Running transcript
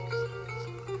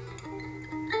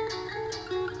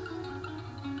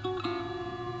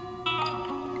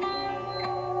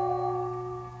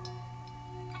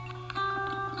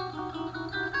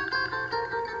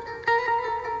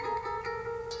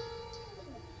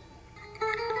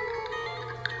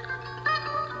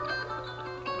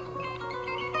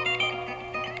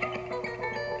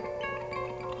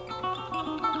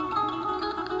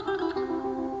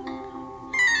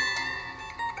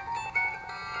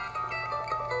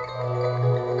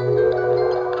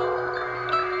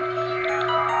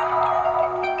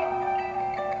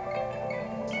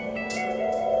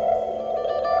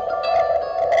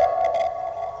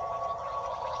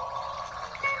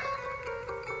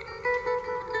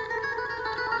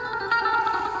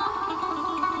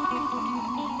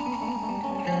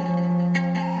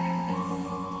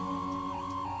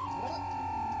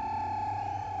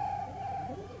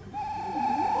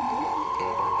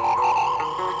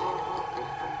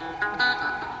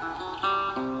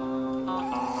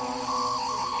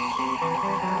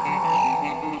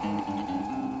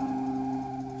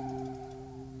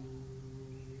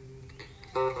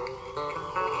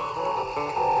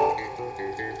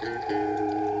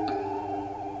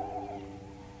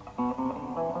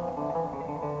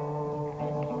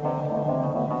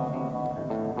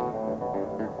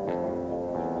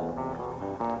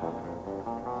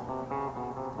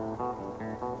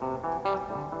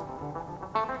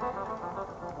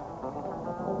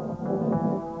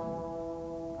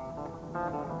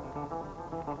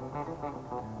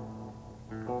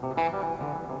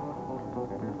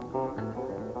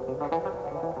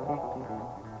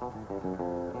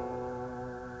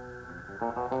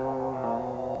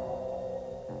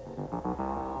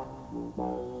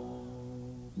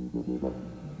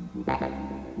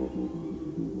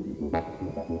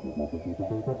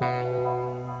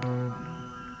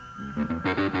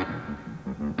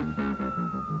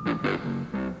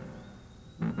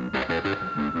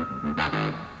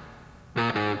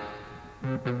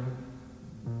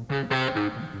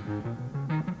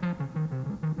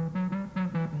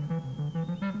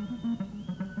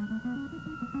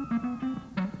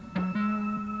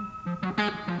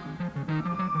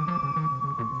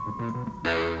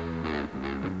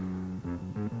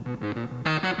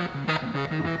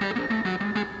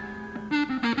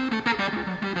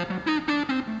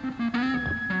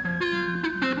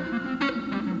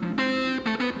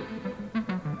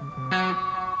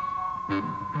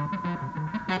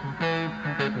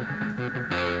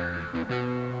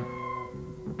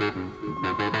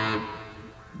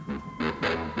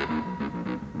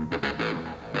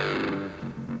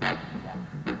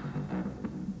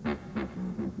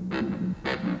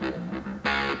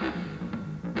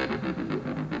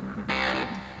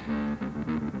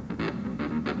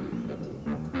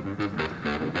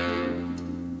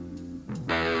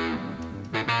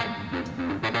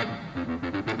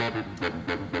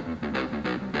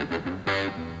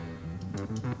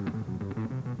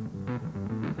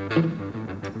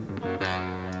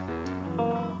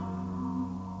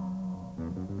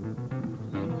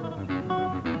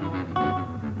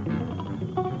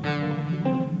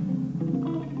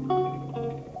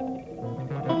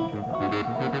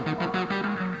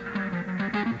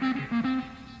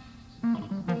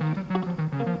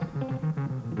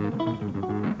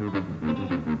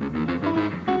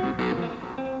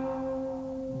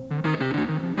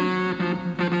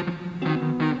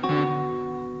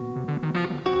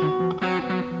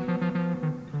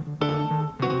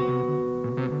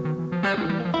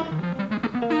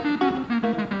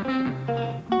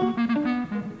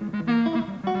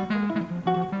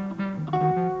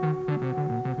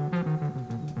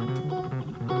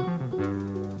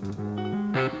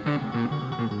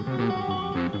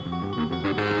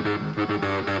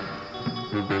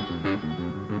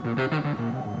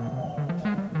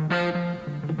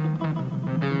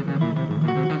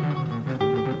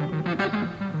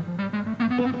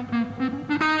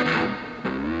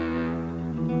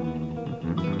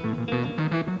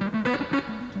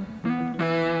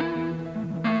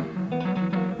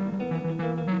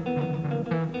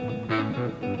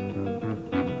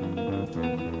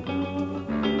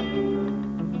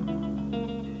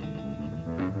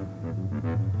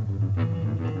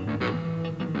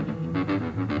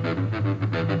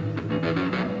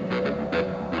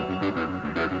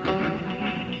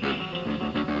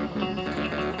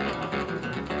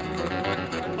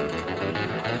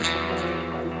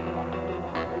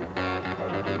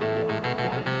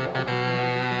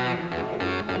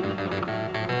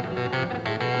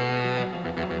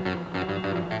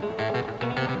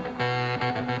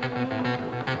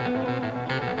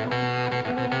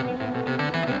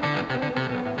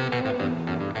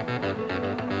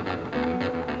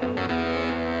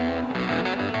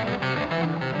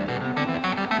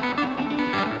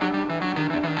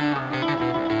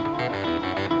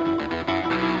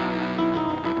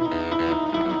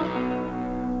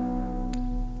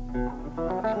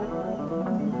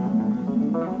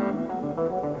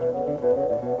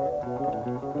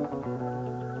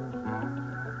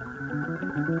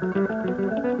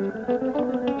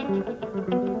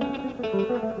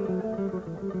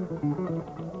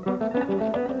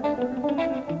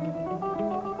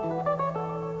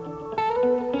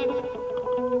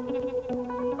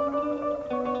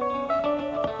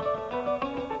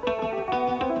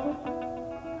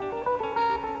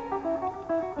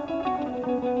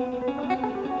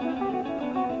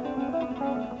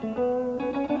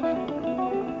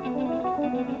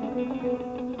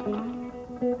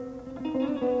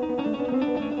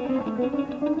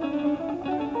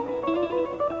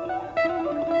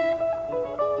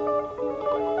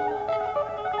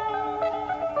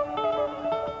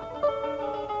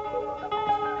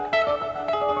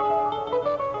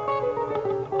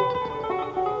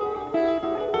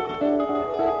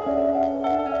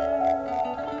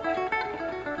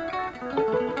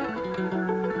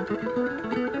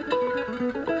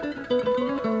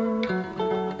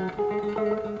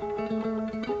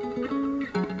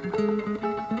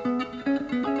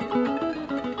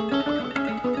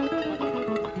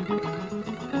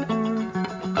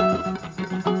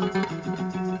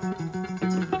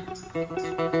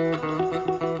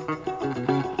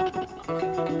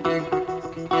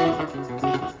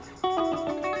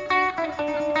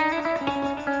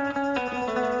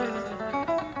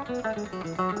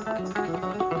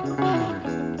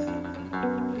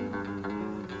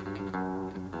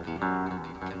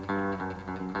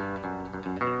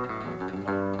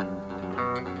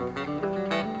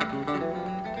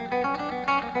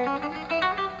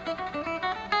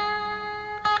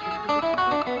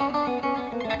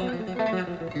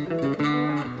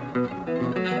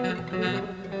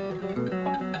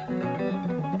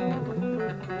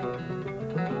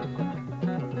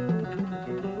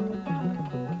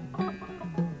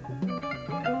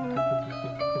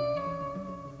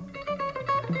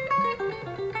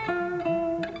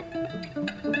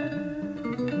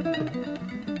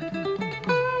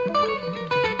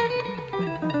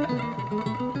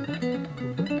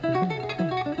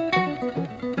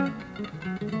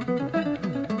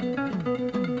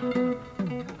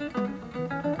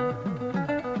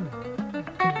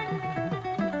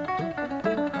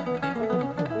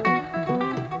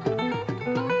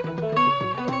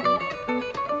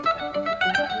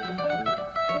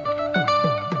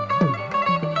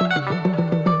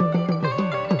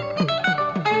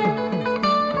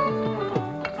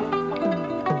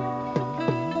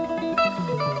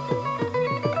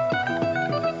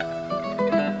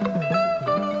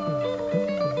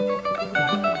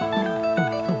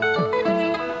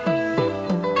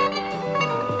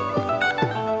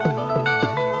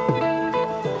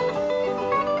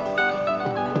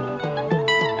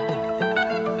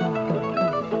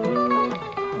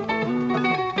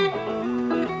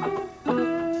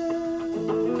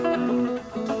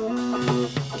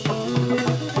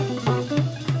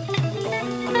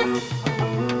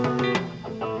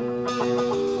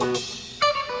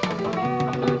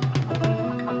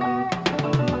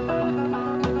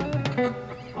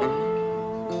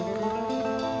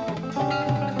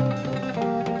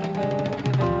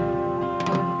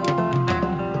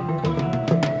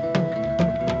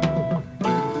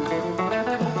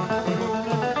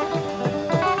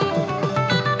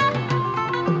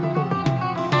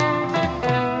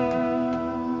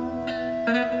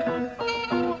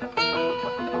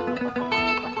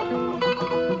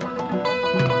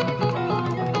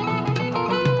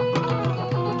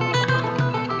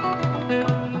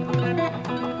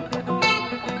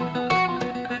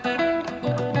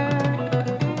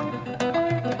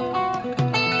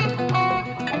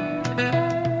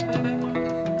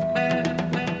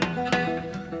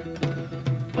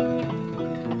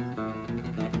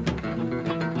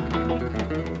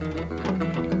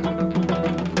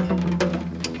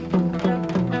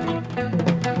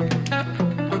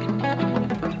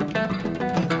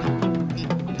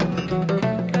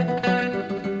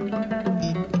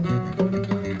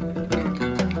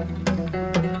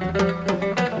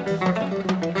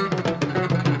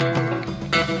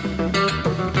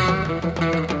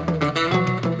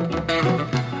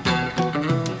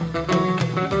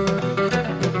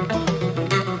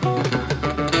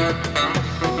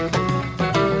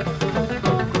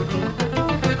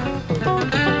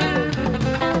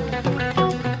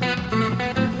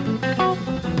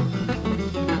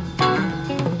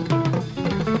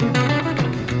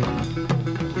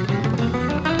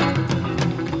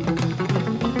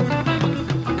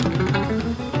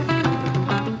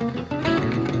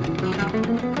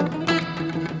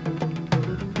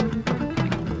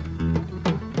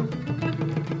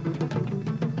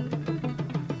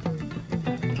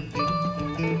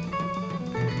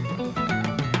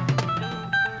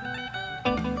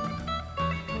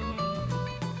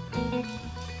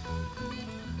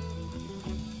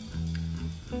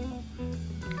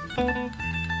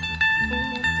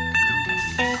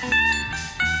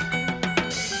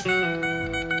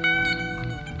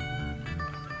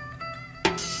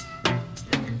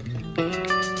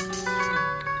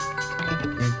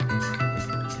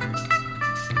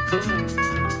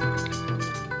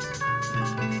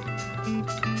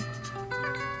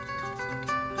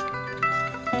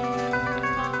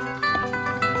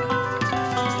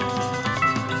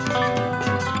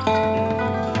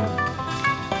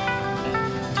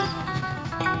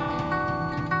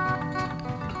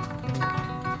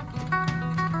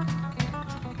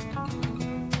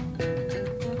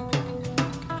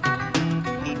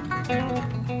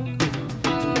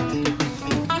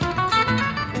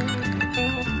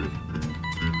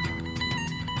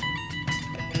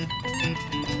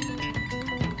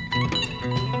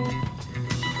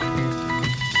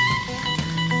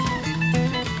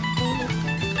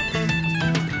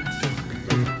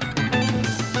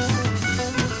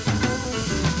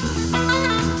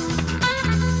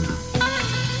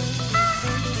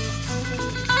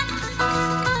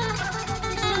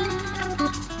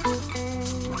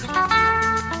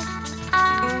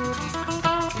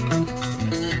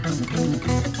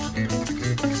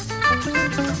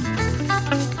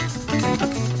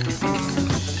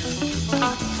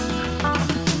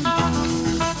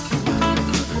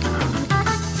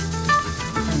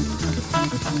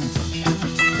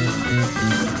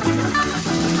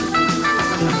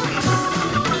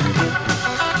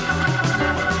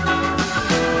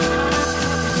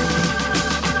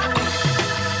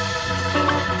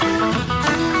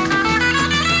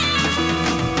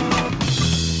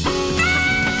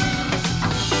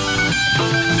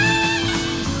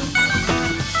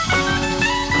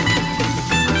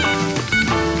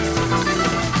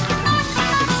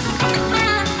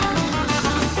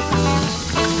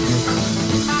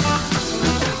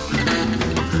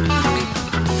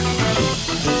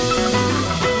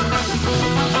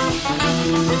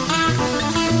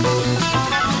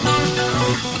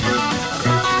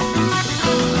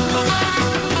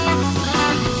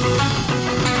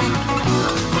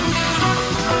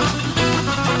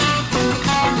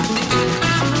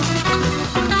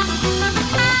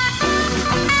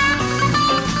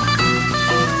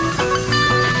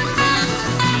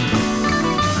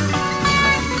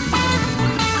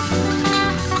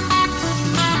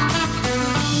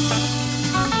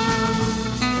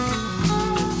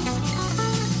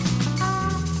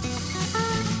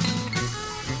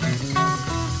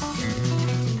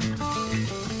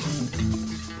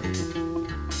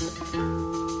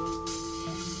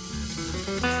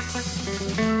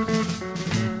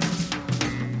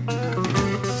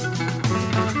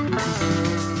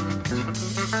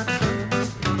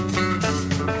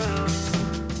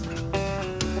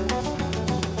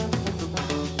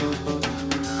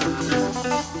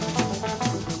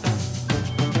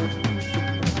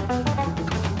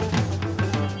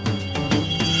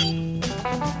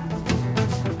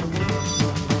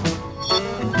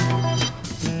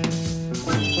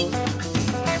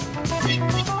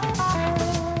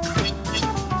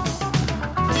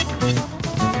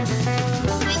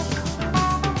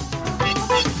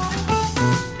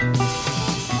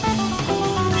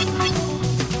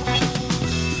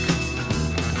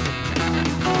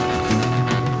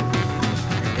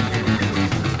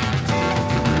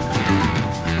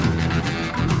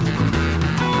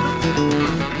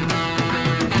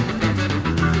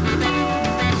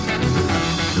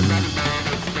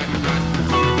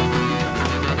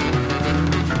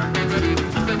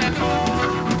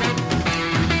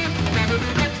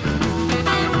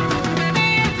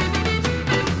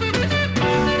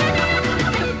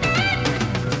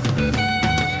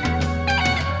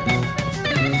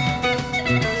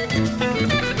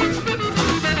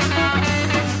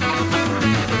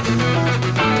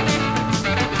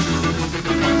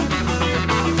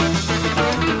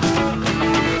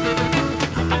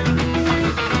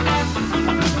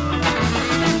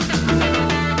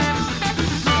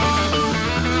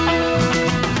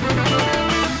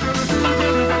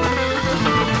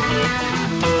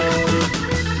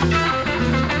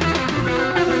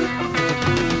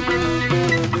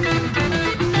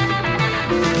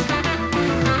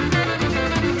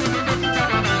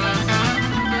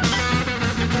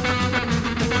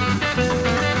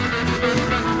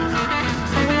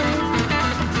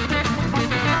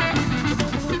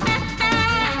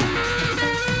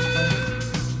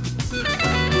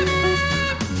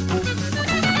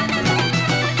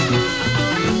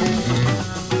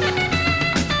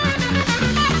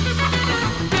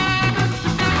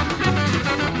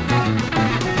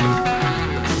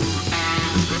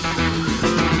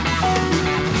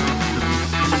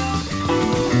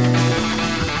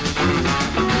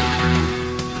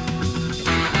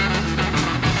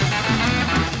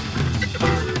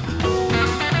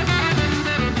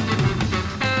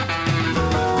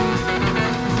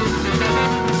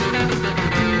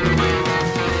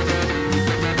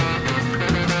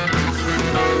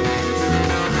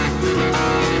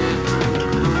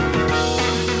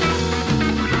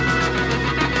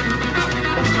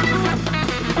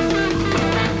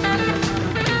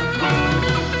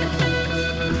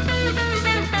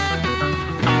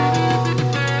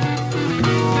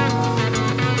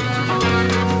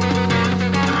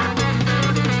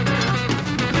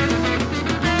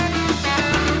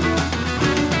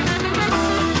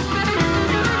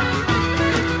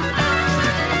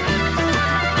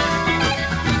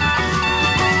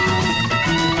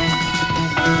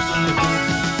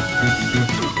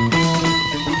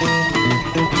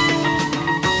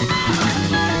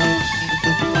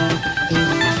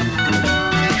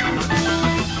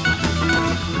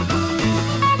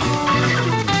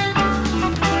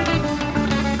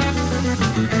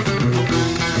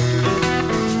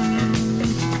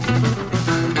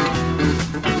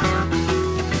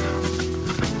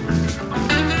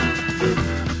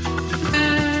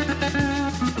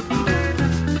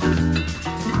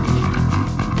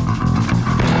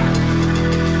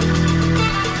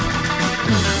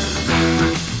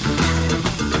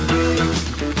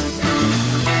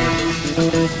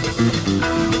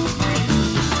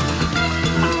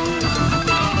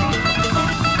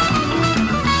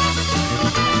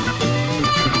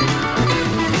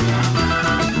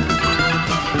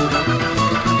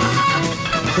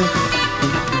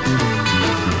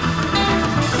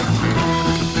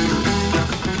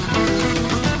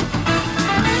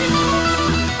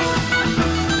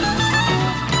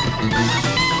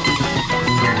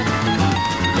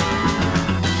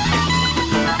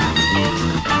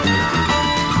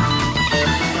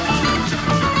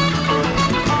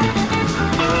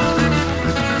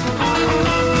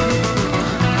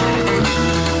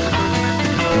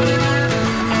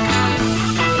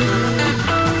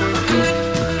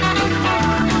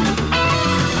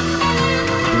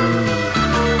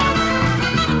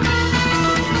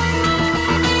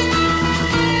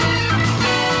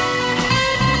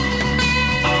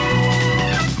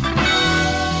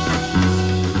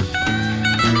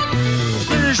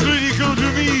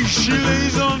She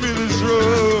lays on me this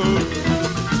road.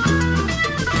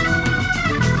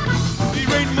 The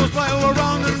rainbows fly all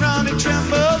around and round and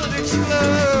tremble and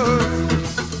explode.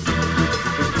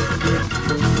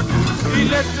 He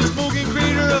left the smoking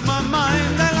crater of my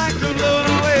mind. I like to blow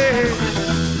away.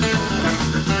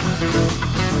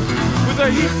 With the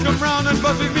heat come round and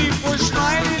buffet me for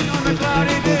smiling on a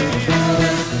cloudy day.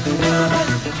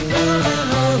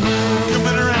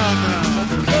 Coming around now.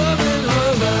 Coming around.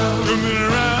 Coming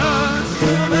around.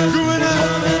 Coming up.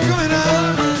 Coming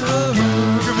up.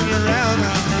 Coming around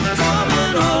now. Coming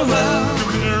around.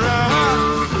 Coming around.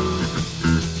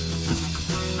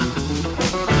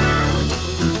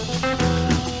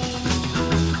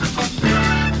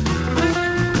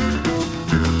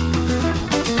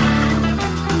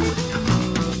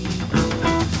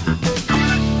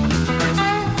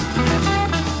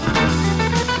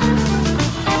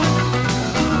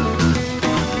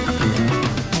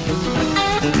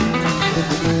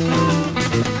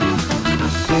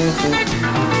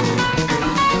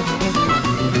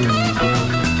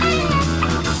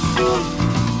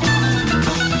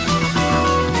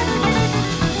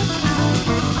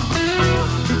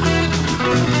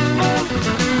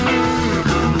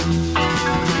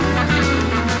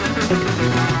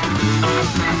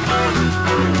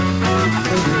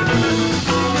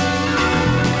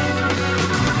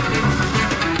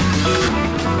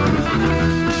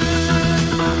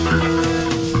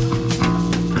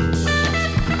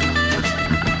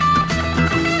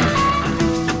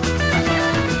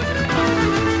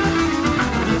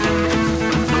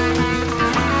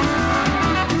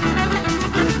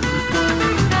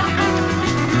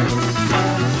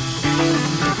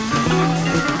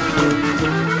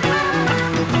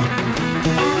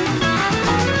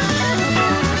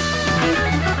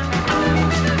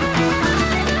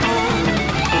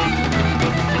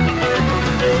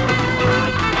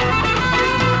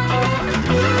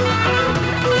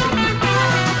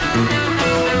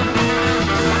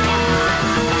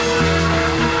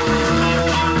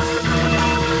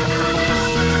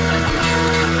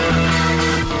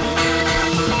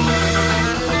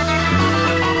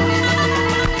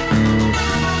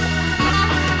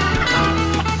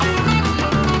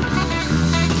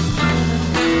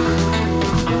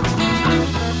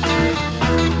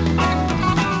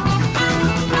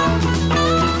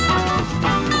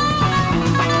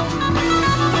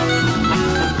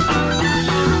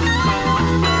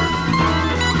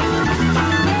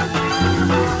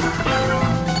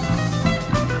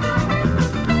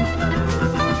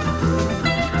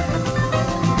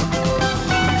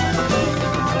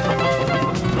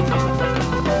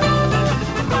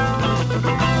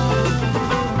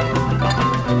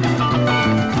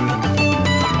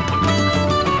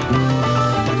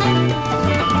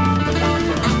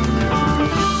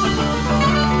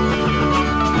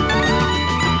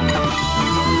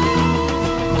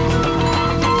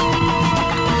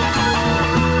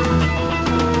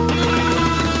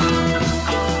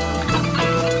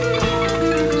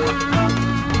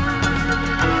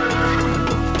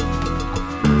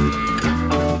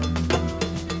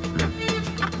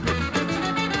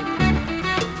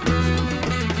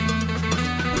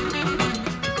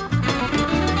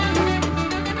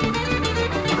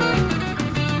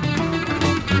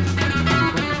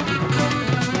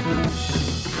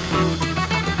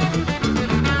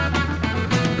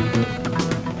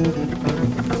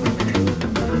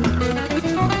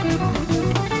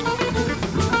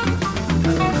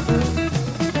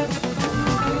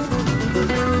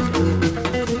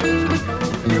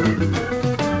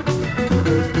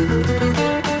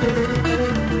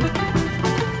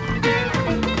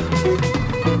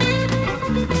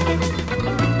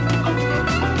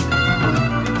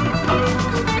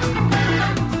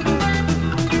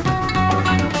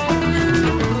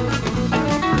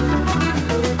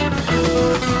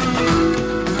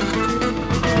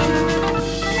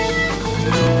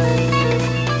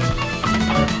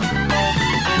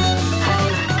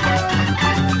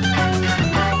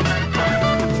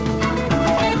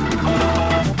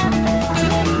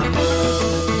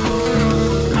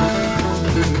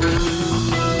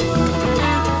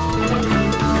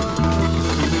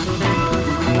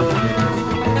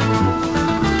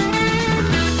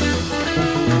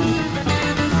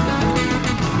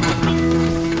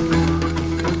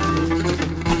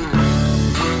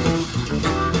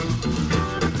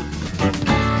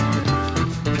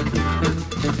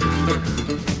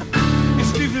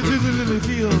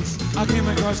 I came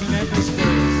across an empty space.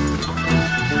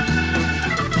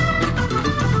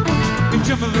 He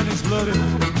trembled and exploded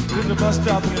with the bus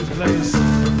stop in his place.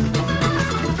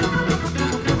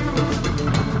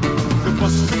 The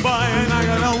bus is by and I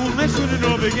got on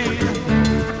began.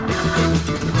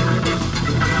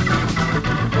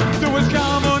 There was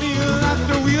calm on heel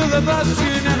after wheel, the bus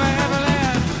you never ever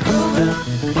land.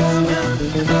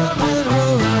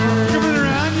 Coming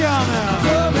around, y'all now.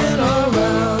 Coming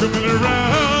around. Coming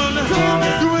around. Coming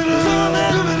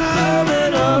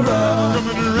around.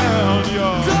 Coming around,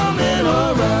 y'all. Coming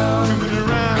around. Coming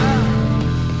around.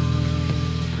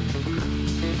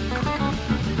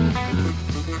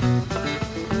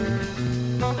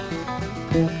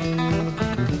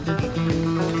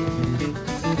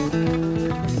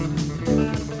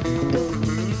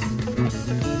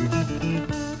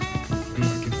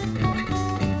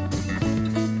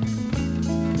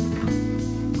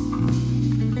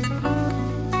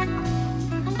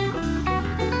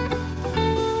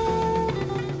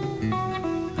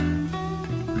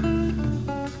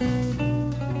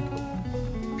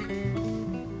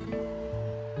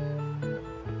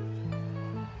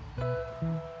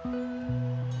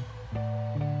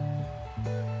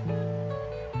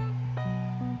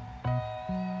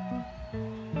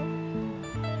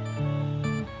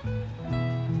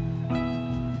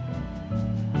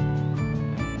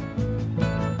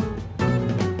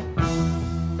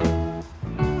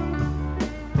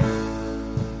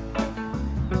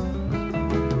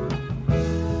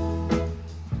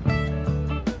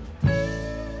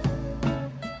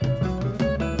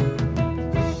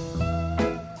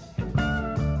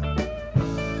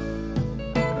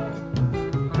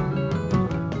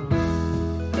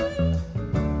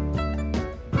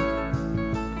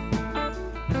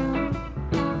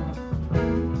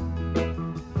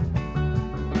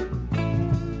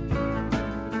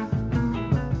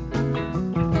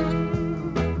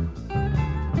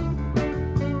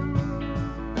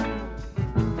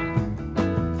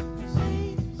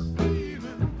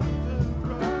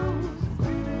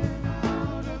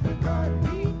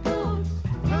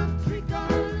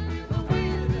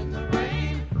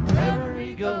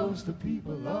 The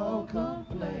people all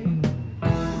complain.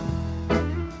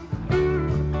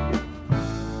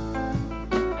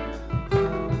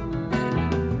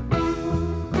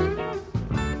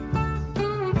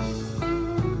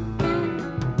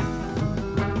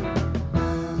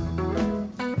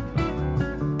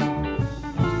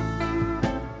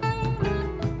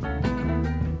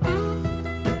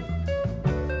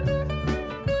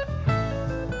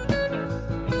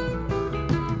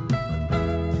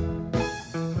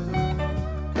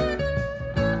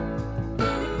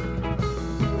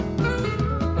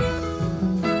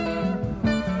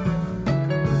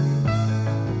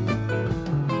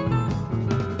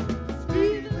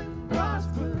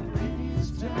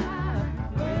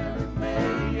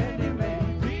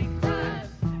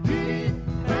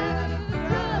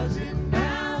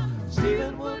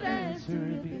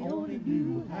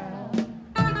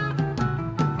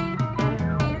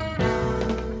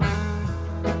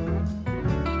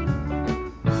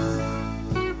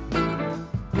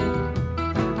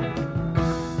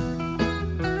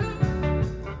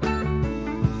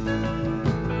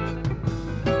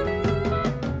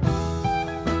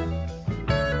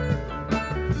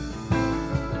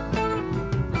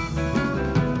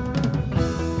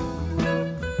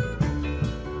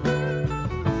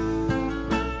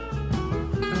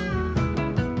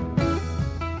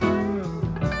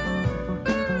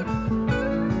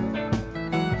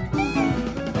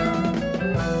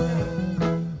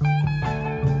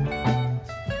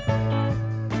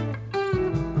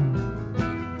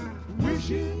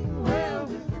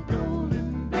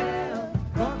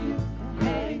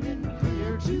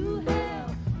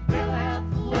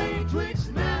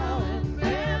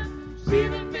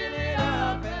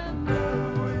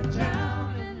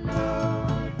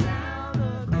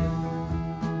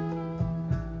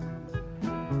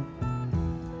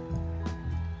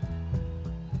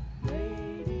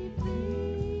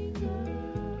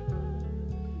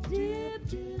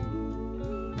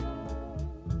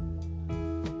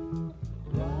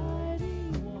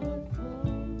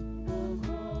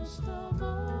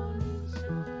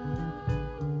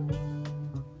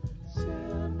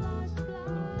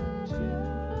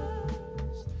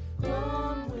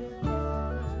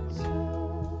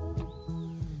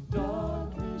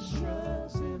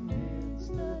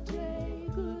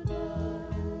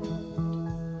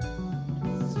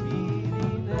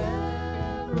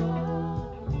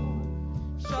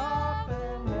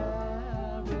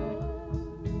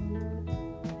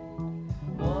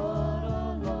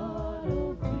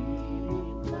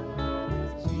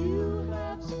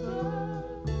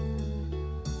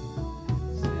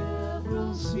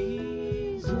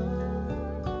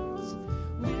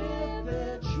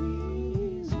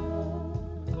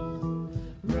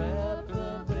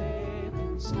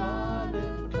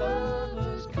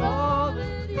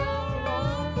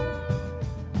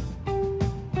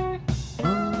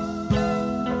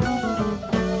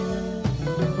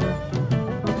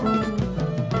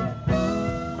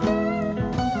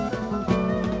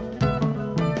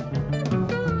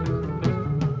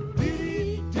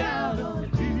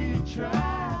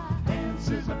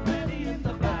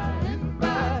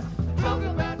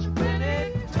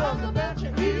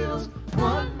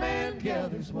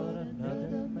 that's what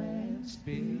another man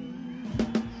spills.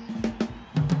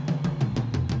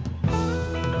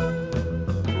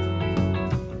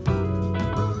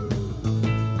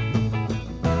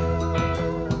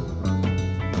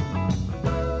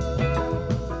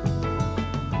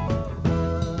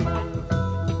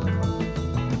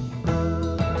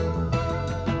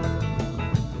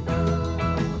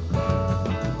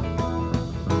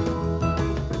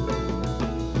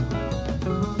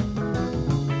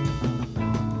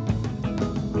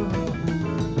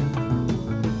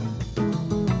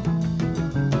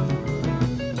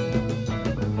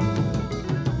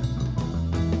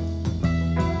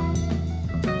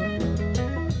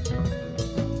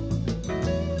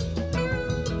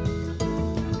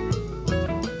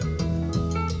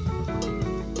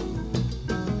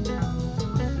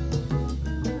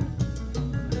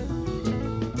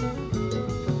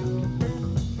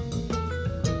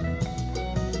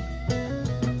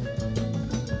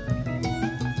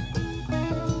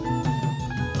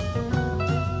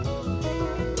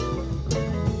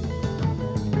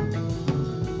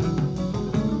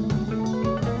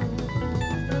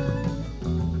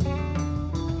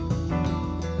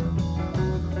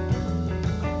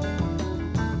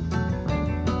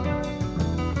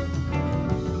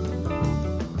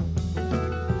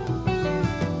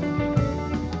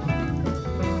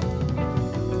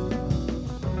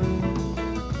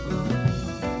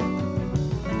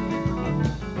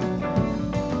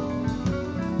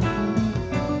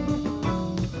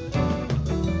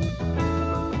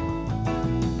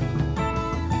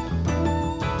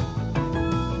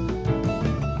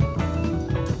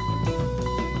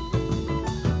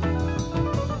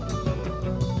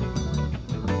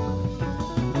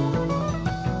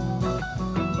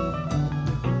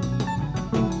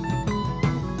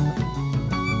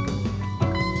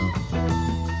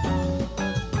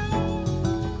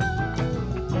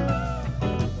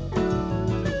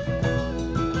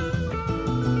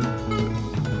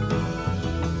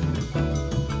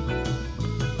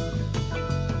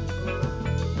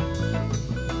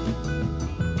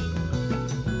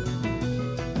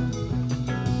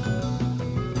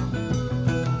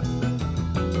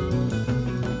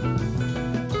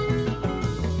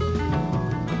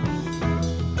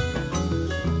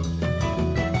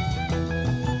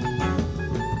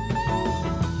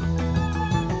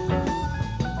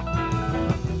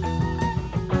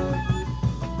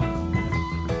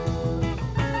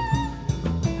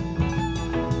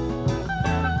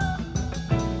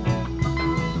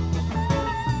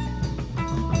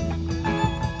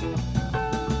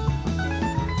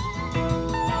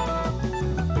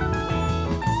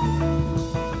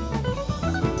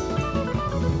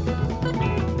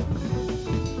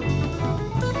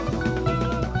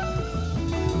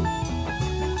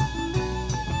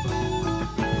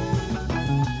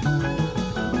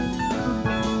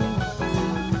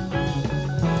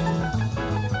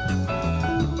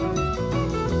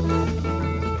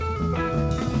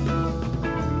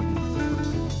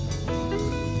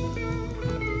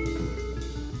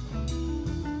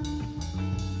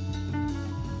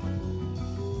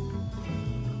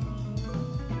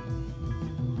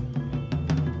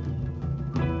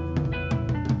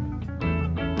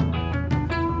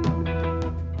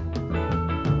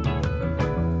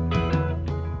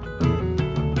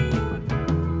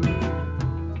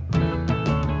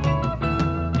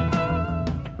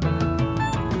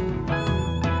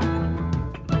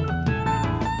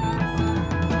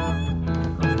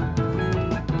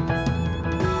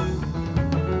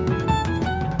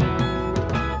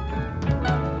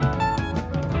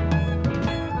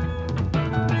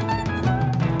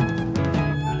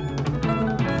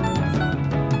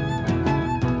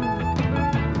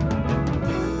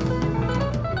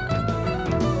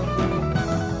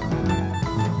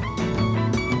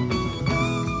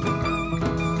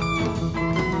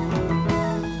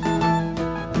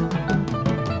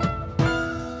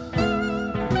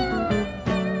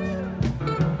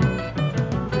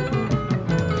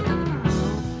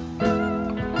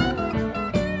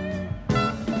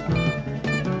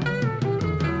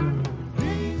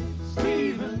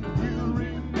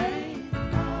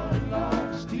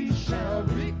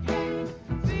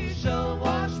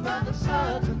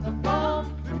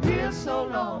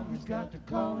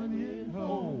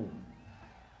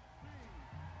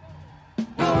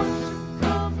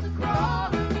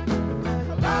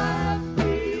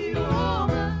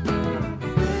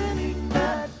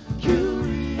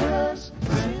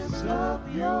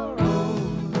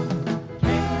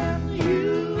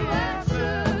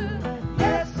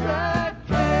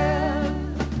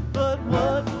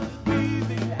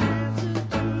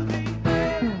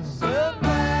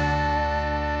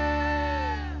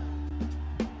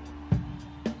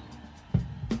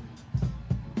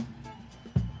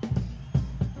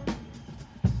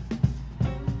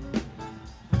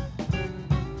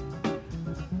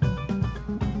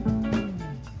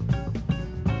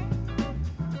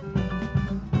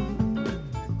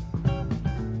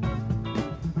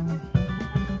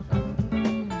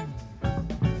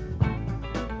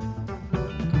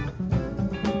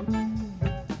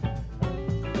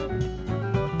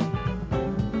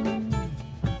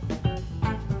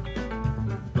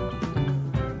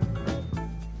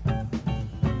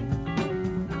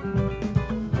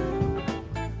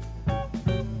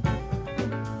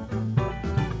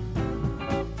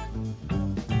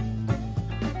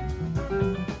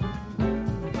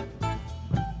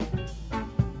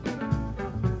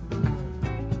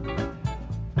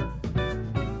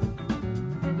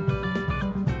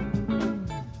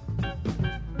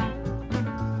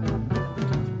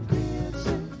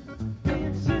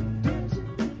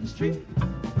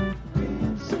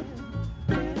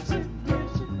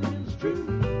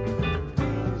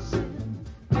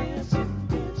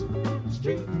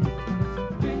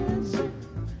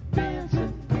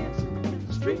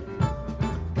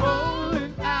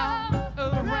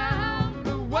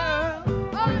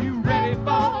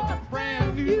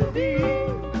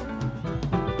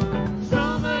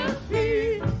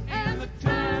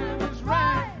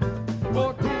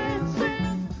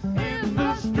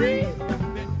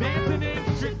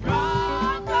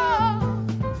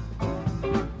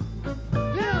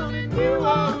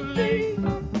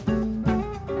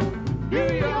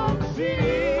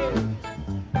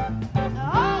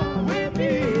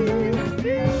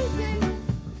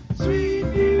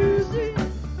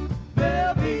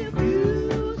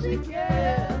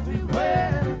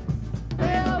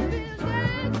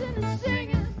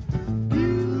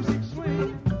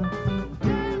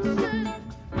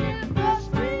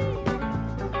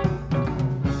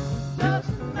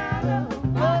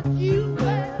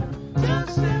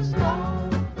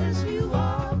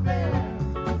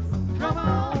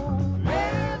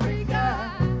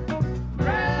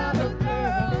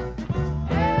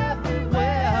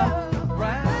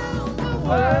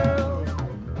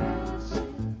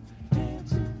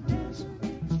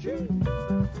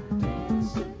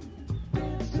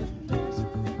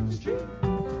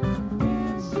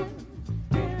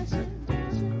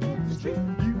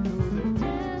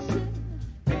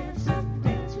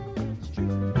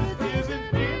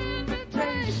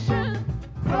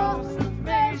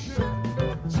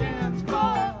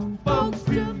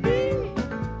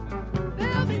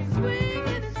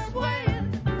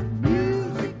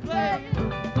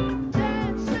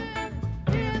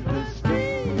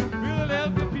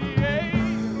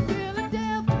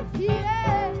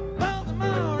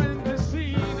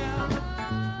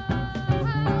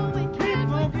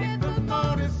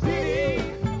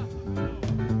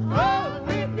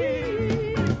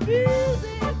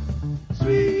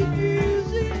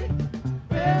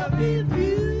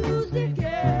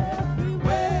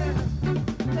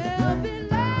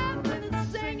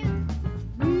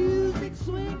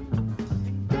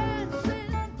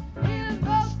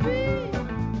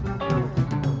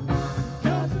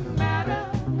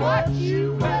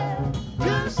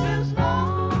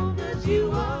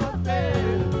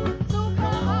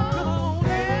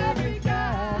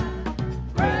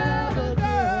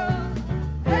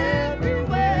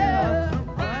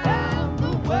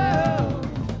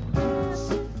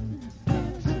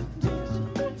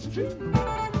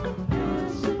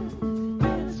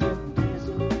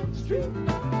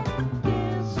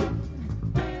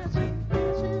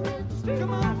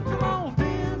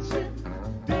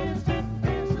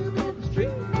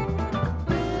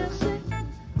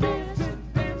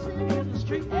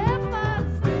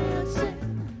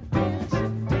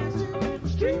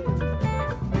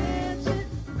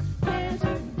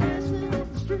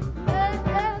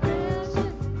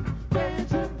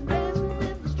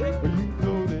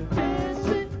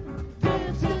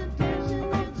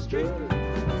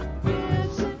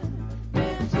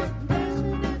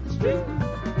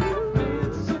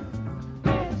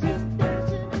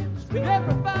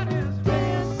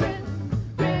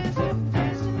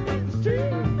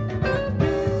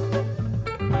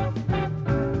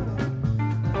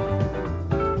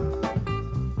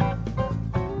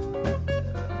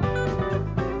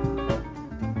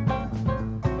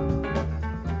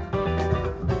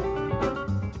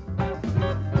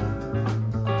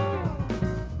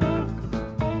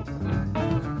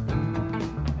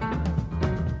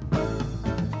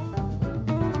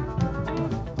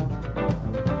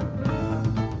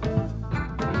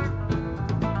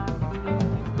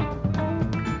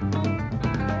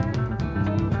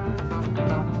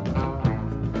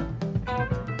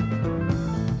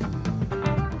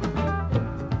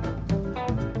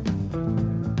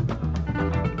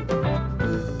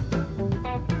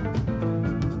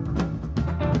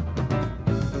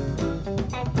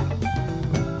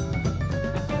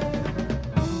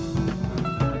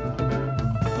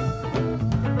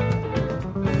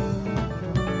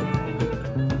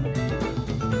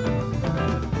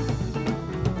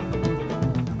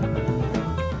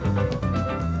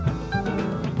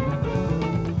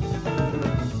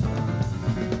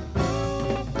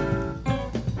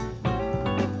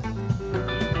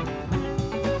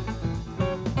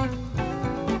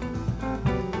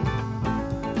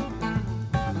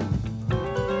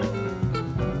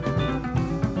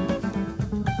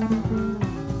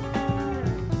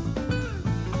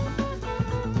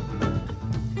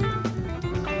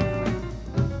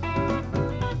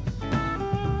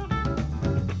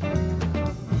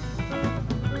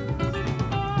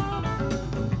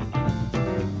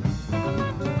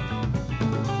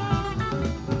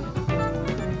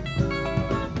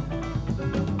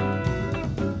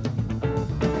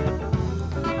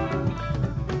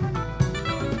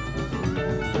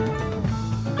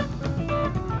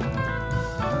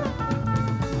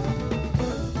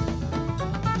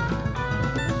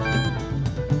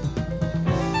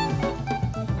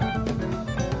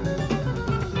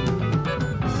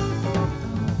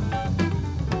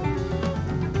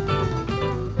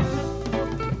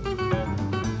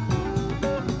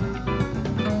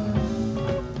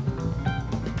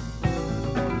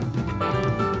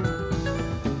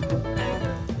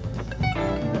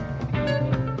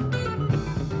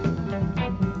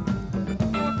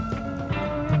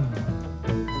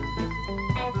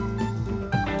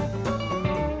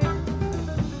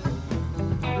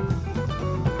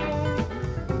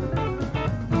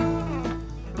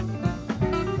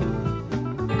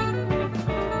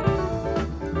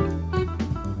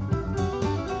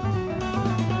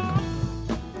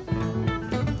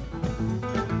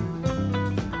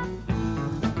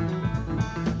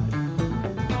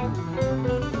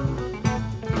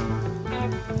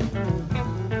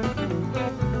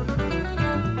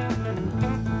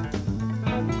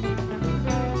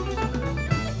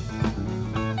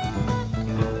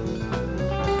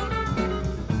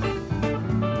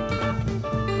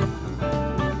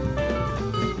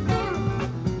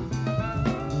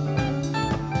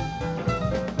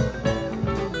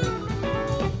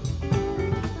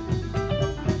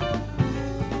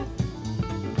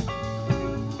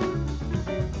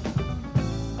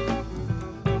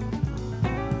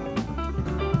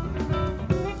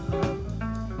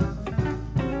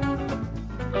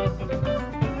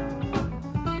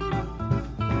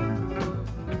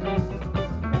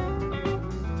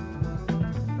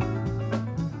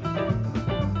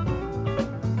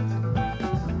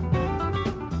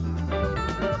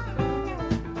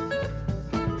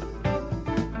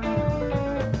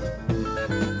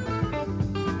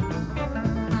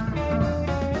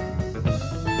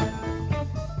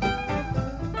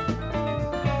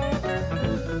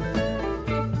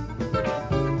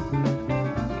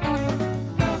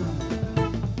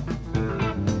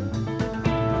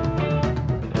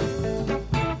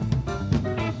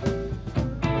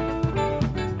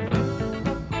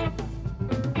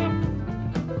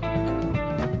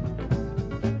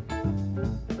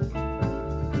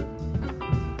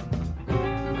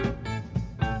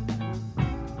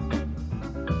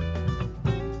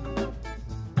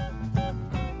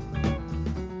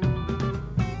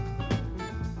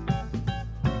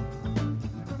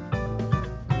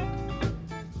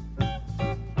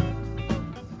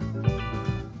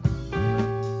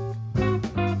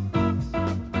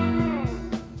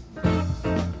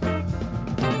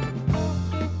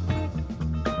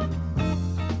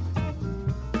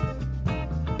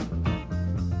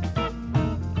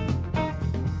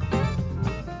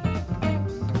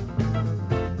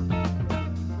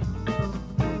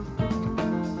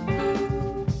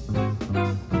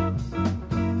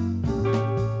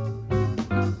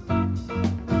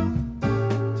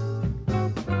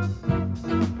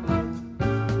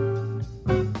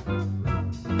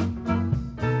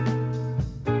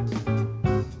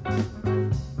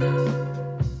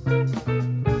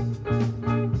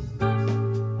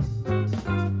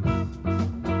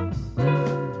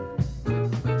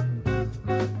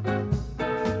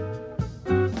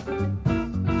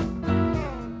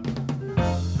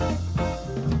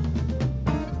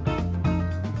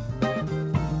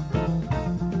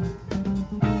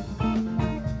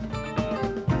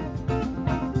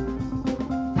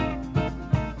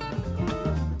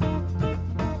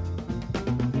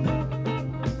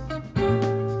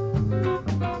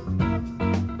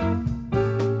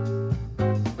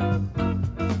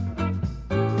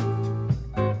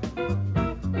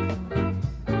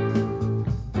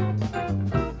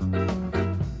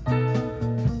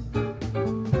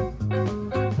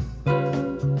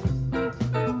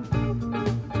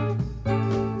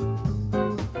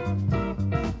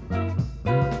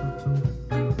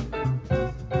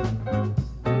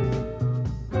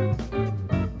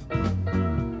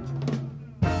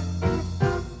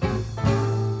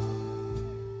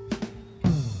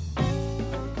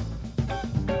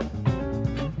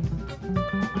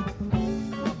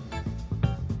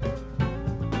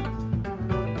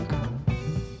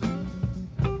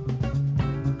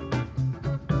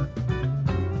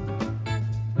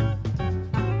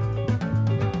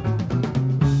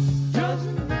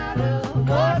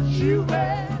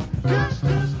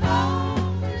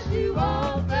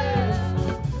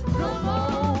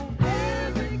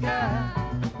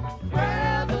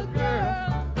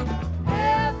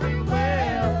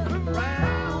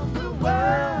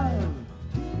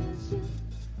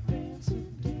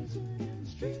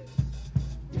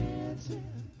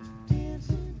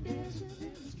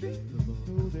 street.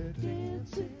 Oh, they're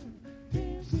dancing,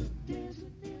 dancing,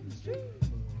 dancing in the street.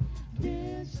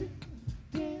 Dancing,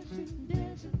 dancing,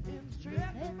 dancing in the street.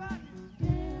 Everybody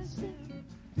dancing,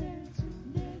 dancing,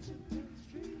 dancing in the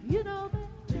street. You know that.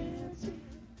 Dancing,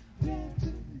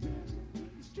 dancing, dancing in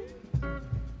the street.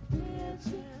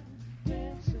 Dancing,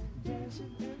 dancing,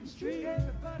 dancing in the street.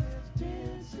 Everybody's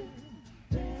dancing,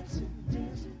 dancing,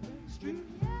 dancing in the street.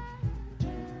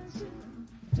 Dancing,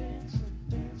 dancing,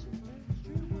 dancing in the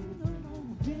street.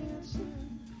 Dancing,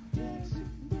 dancing,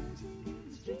 dancing in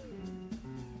the street.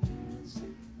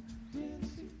 Dancing,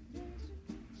 dancing, dancing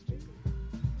in the street.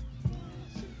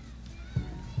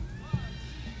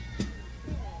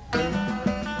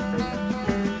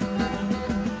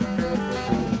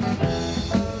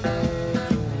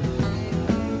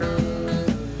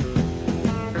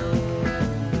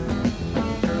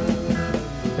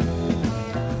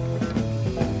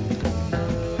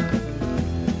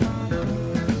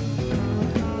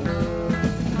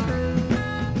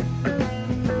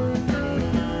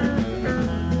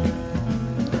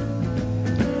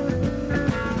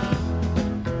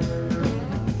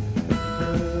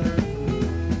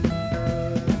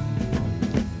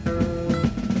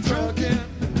 Truckin',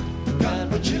 got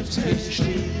my chips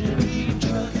tasty. Keep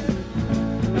truckin',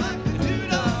 like the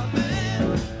doodah man.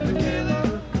 Together,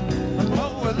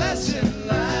 more or less in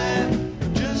line.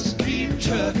 Just keep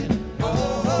truckin'. Oh,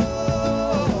 oh,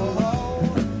 oh, oh.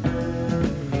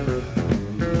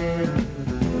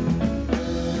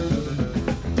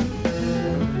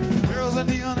 Girls are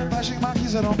neon and flashing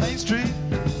marquees out on Main Street.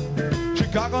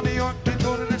 Chicago, New York,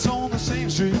 Detroit, and it's on the same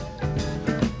street.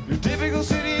 Your typical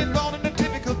city involved in a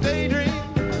typical daydream.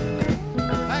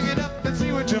 Hang it up and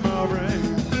see what tomorrow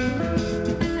brings.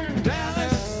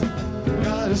 Dallas,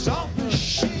 got a soft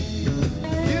machine.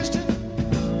 Houston,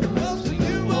 close to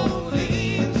New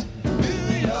Orleans.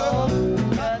 New York,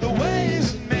 got the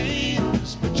ways and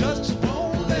means, but just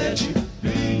won't let you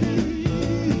be.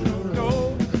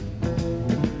 No.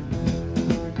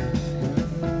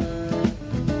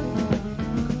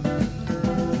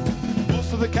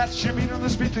 Most of the cats you meet on the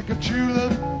street think of true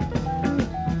love.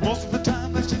 Most of the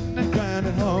time they're sitting and crying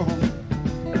at home.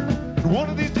 And one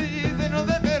of these days they know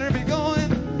they better be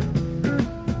going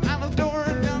out the door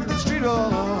and down to the street all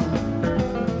alone.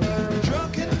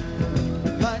 Truckin'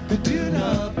 like the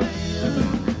doodah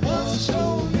man. Once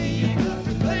told me you got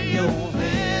to play your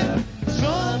hand.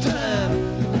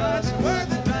 Sometimes it's worth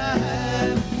the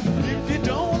time if you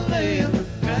don't lay it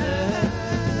down.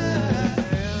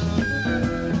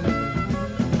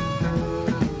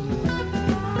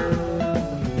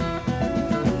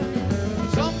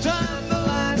 Sometimes the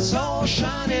light's all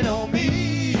shining on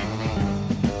me.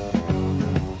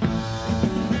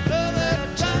 Other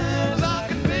times I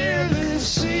can barely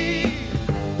see.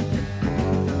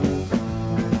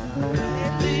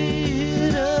 Lately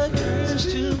it occurs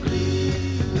to me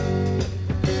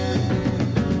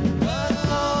what a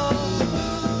long,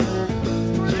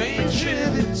 strange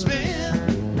trip it's been.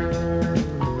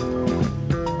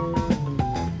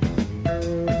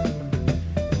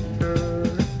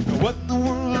 What in the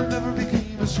world never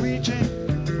became a sweet Jane?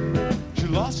 She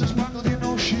lost her sparkle, you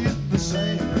know she isn't the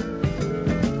same.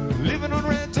 Living on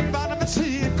rent and vitamin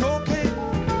C and cocaine.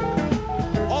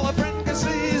 All a friend can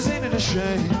say is ain't it a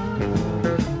shame?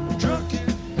 Truckin'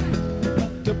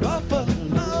 to Buffalo,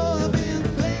 I've been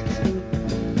thinking.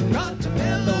 Got to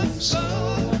mellow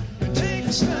soul. It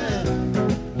takes time.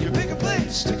 You pick a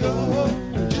place to go.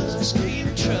 Just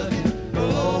keep truckin'. Oh,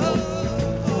 oh,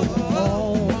 oh,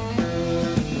 oh.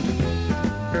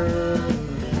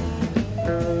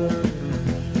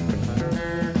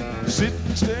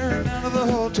 Sitting staring out of the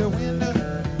hotel window.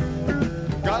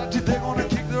 Got a tip they're gonna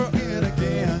kick her in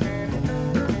again.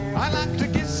 I like to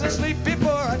get some sleep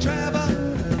before I travel.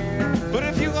 But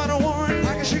if you got a warrant,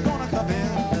 I guess you're gonna come in.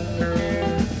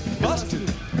 Busted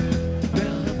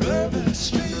down the Bourbon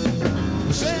Street.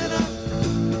 Set up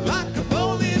like a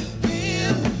bowling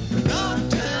pin. Knocked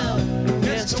down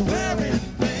against a wearing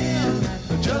band.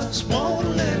 Just won't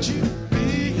let you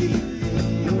be.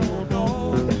 Oh, no.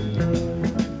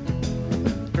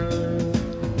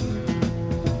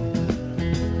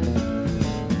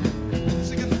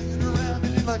 Sick of hanging around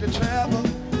and you like to travel.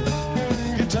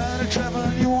 Get tired of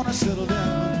traveling, you wanna settle down.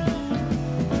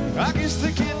 I guess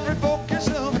they can't revoke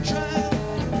yourself and try.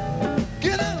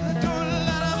 Get out the door, let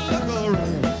out, look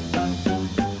around.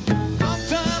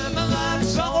 Sometimes the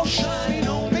light's all shining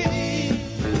on me.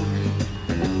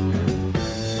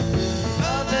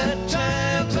 Other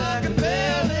times I can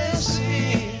barely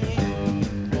see.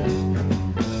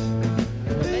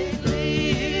 Lately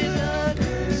it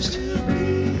occurs to me.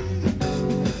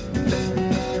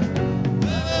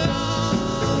 Other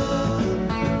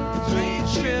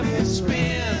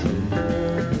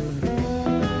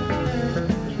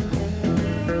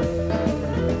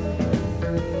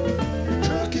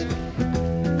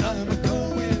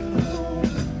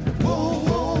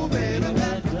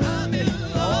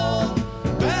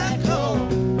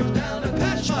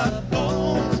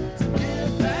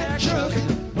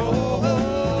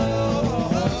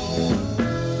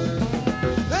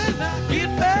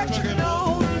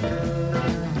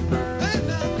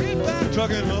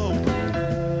trucking home.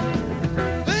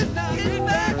 Get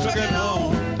back trucking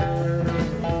home.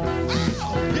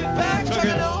 Get back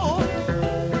trucking home.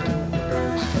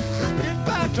 Get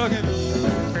back trucking home.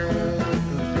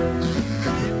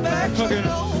 Get back trucking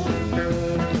home.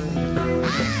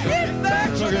 Get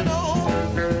back trucking home.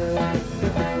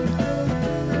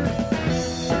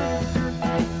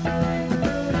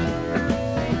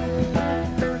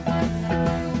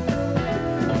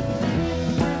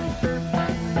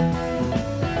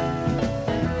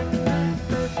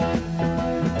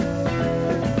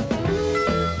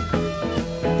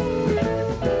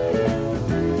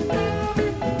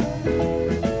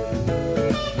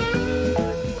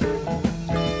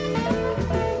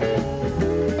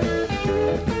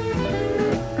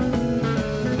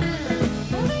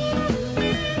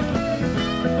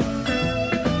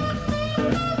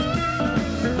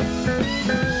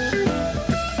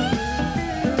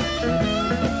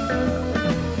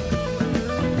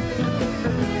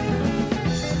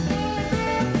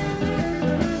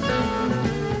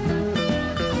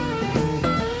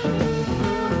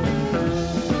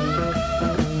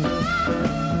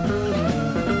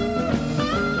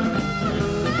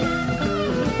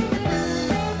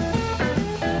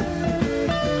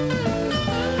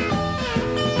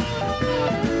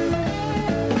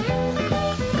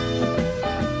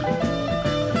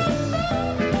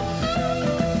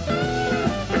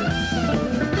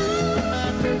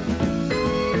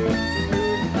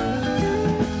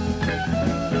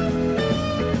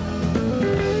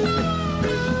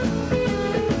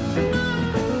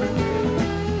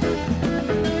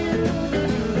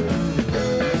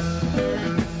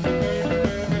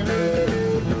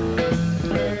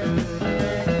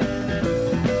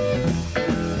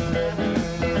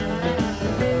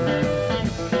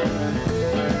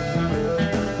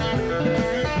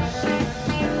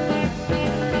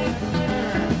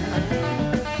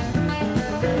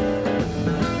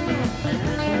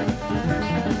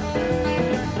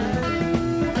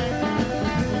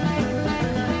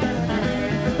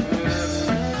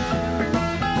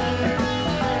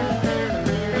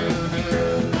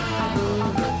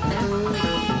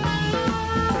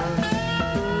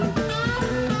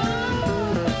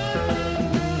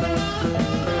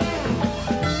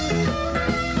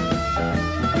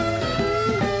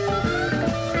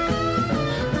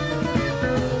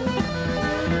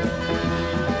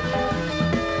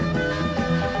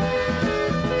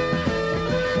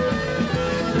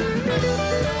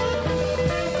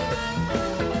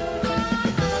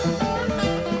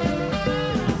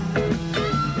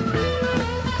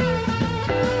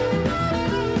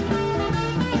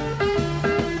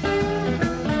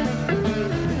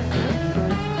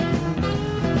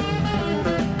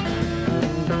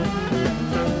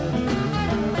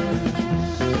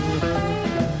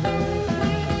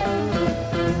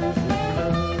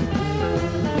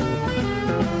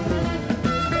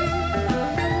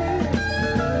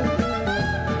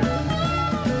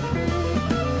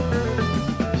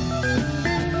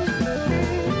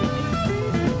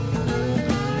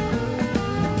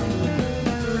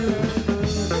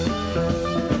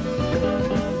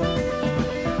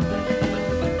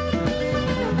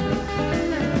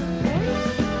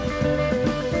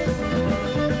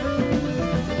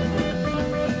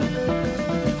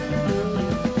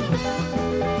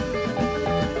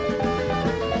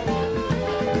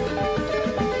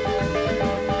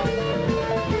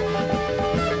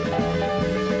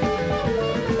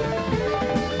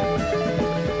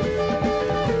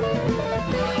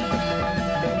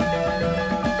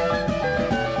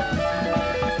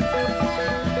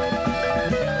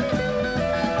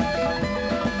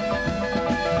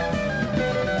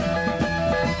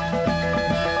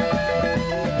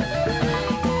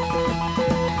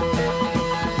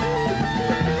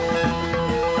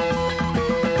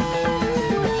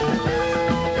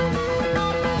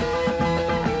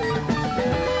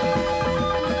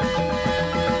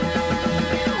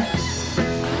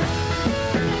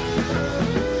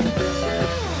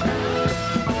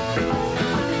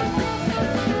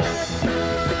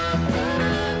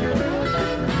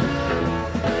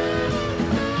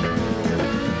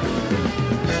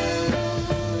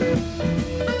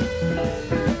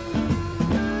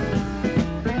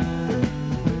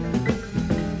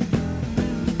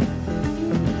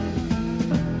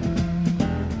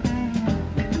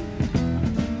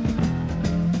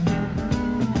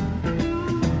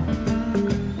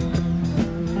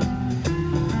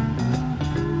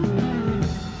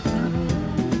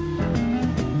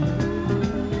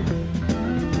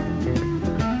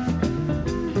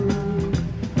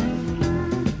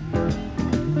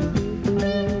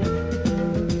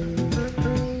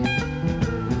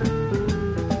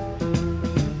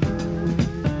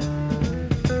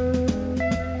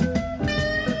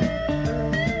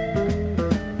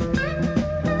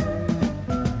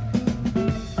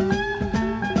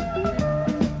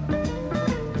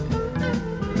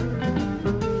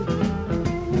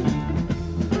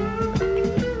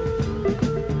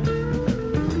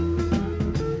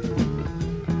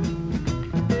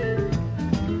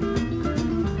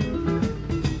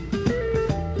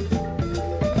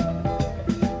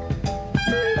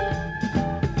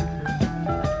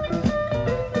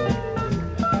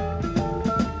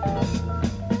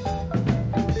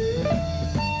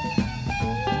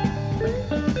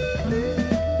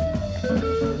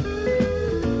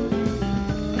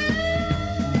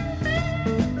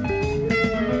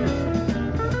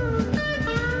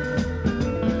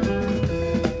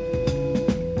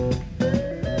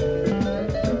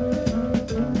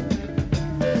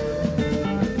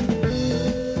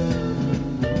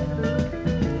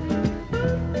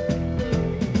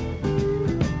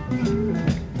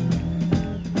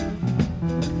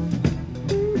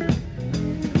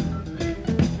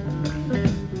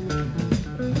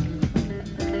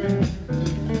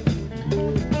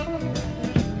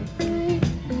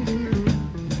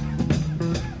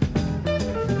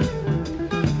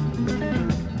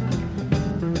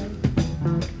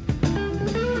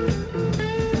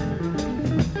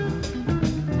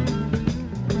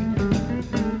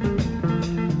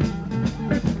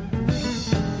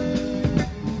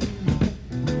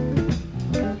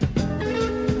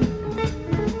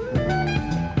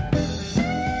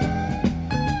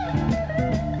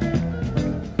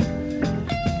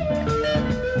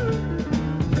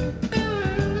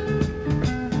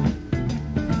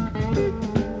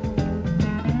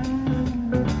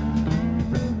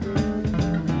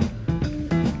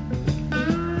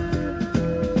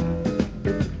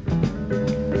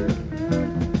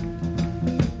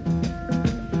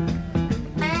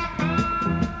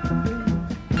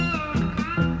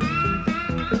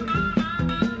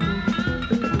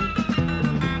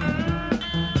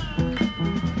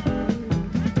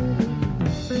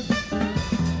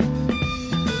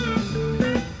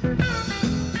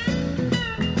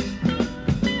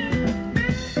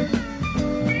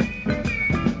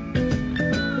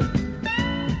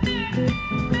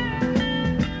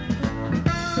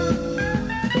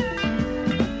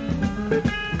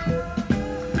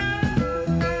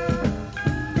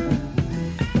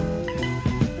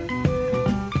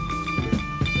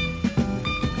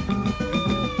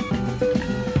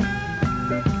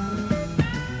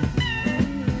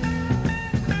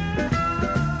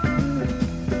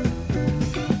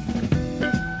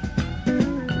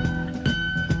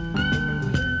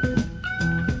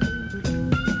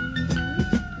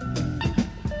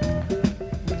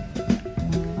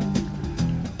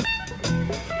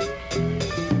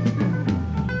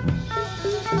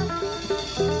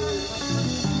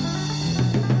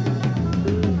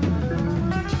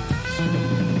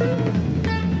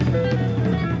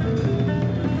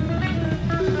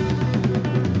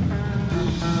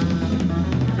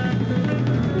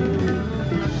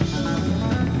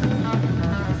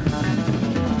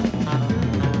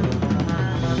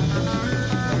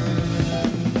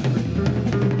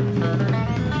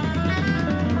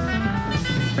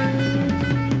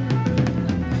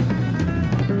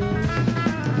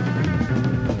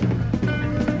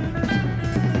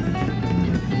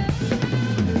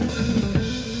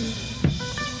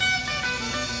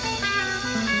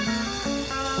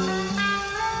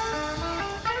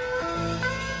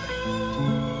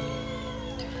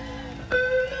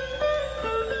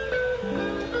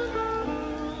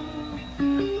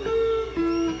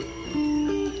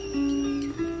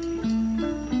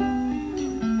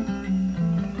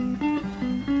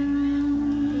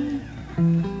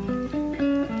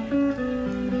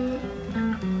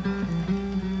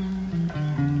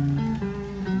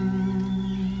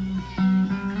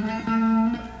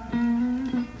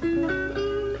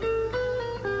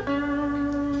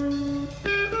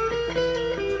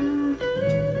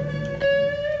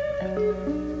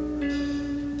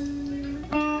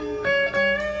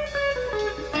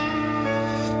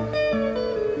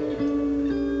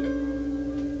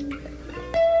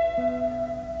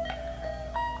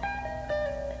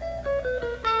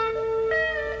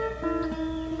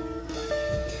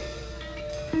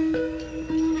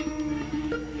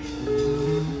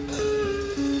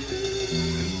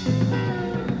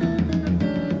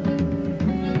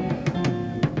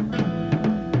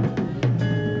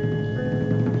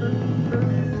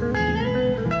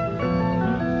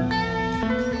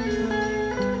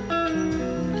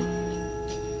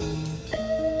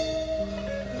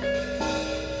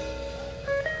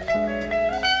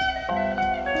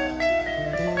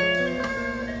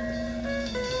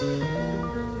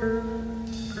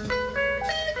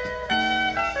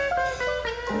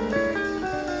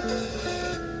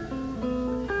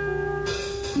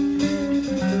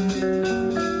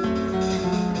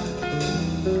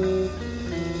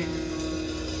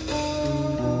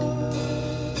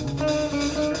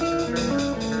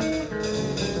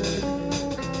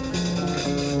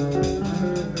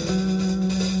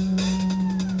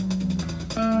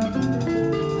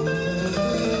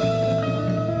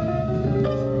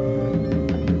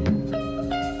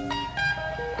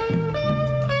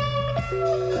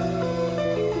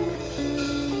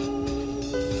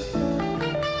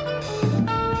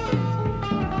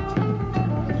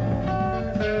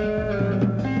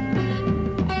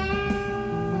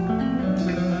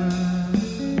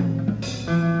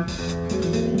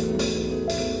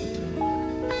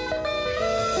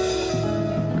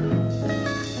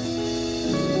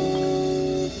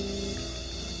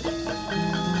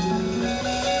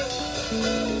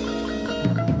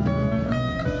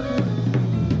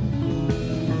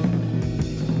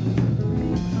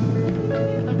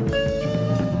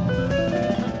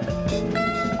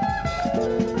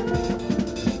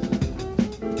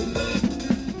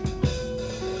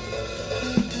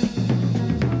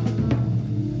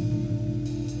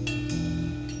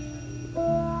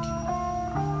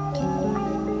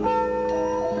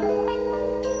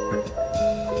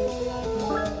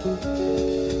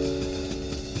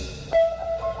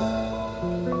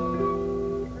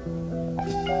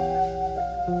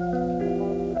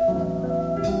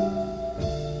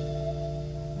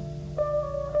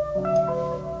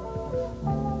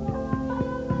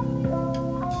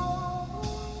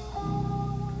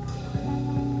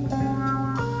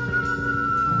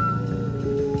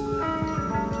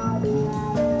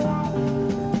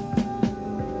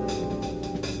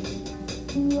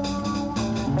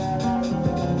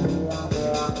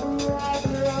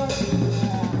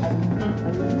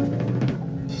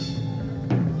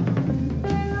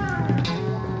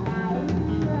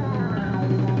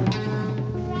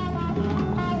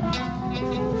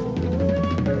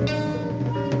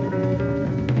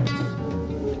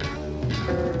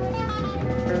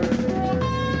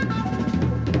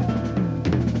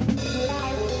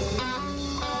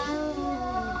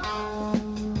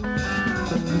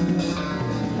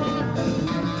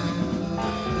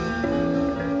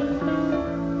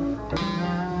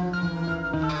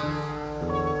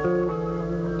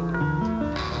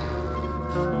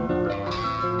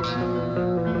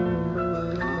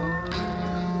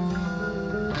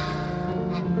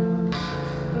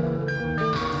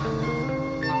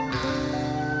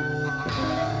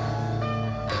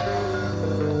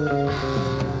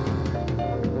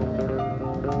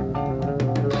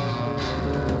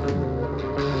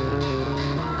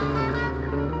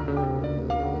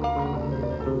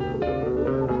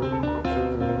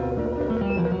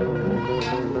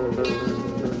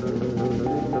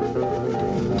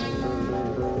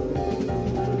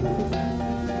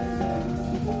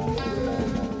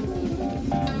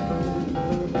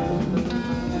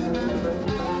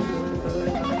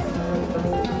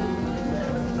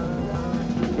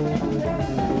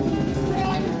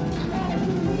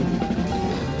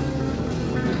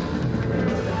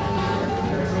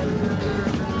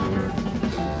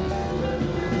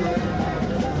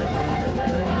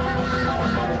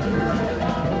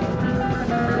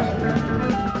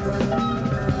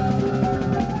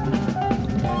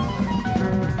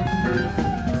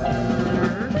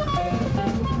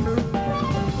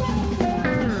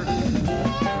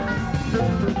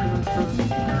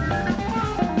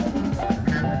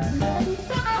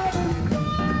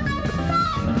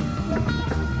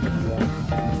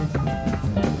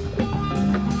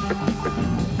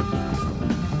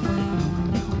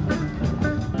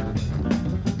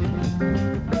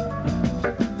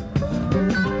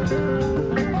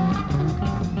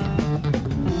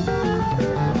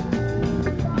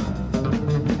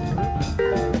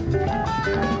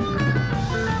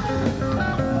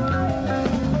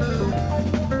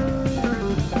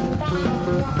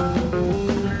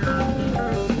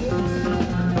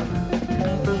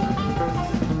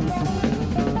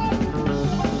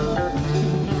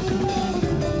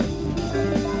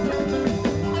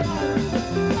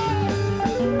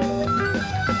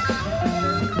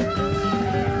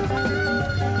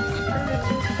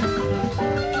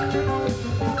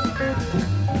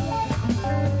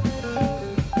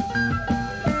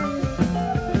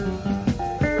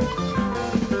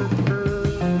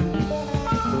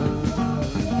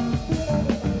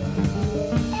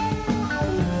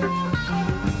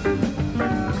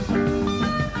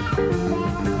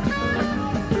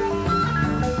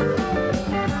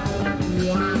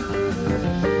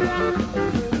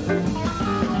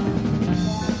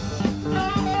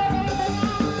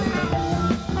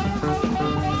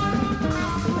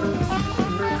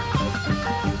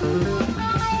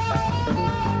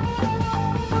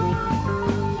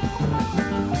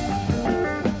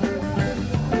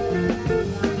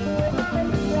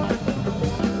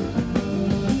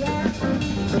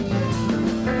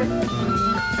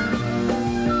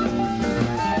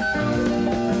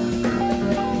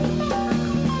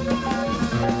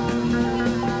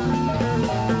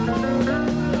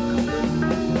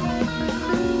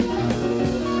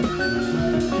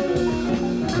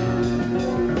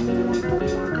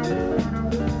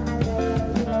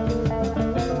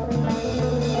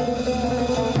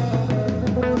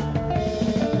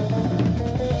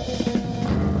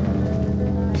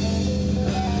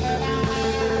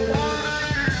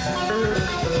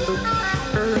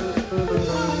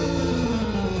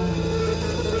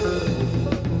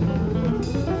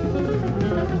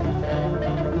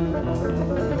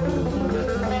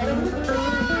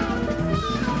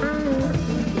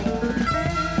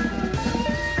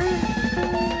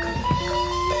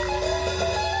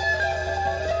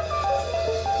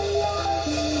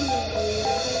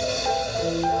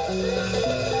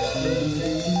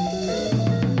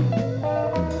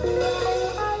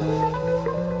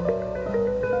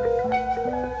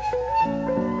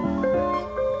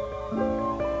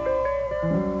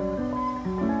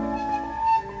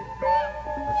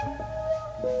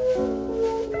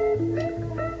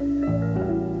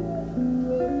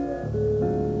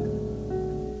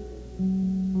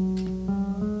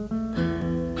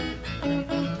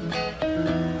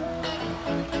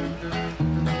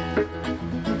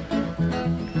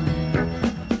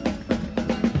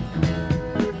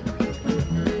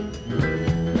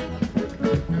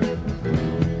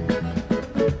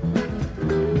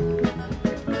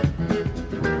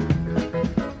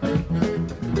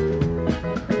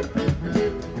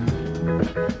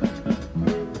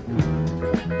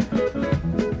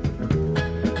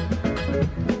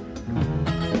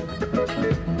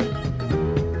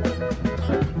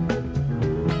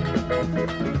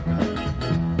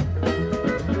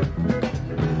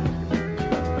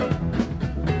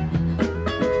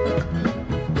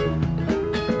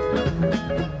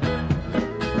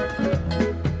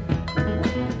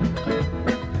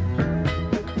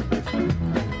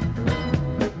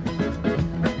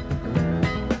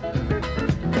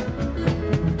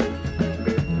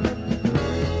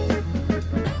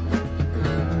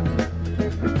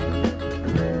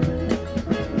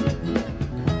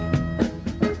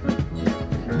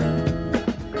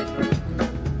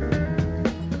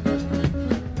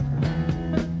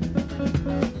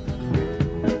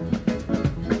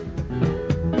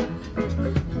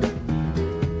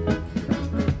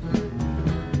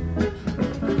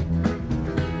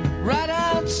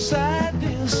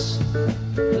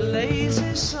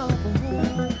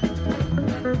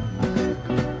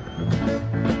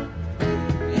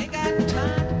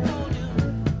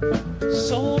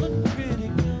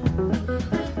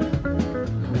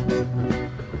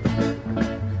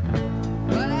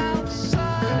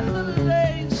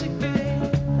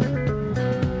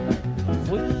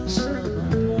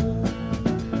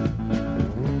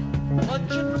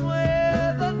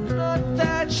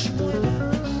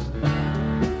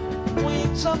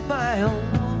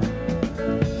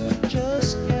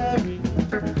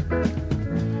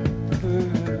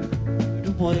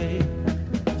 way.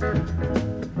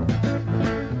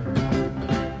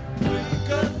 Wake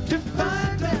up to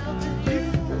find out that you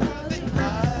are the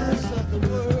eyes of the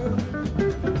world.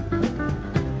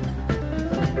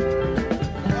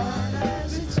 Heart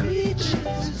has its speeches,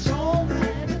 its own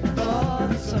and its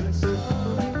thoughts of its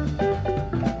own.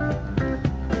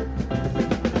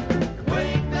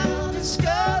 Wake now,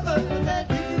 discover that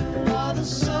you are the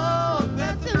song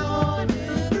that the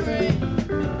morning brings.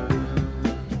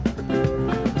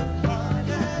 Heart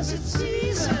has its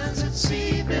seasons, its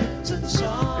evenings, and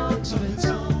songs of its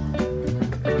own.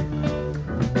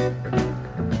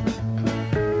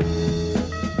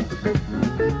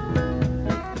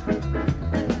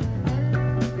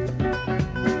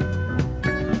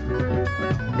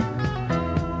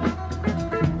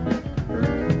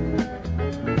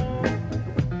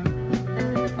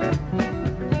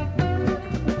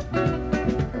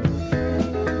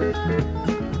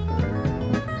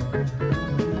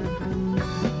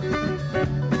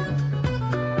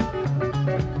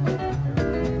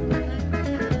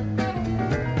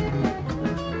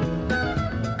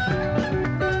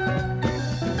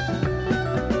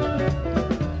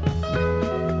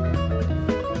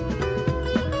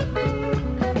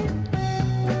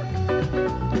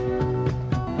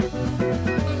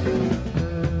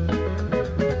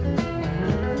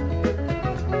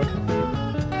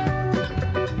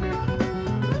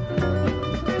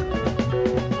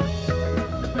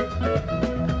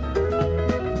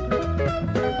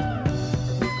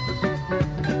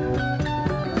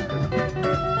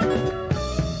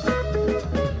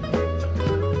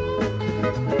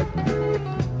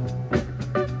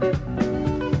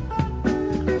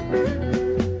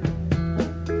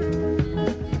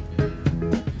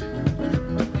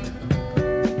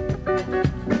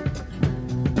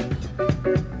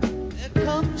 There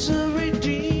comes a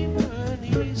redeemer and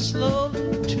he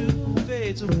slowly too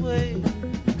fades away.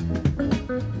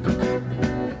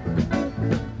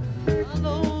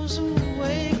 Follows a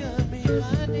wagon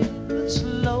behind him that's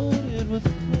loaded with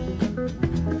clay.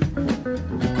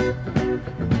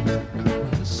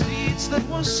 The seeds that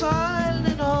were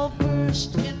silent all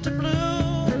burst into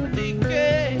bloom and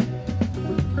decay.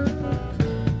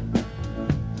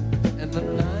 And the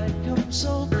night comes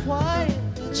so quiet,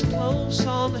 it's close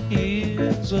on the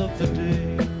heels of the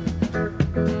day.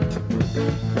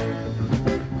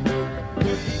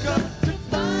 Wake up to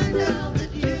find out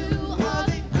that you are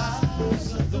the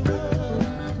eyes of the world.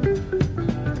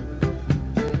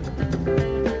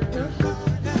 The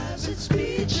heart has its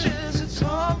speeches, its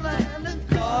homeland, and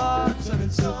thoughts of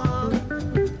its own.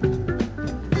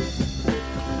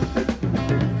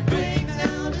 Wake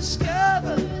now,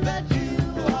 discover that you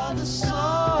are the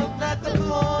song that the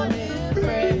morning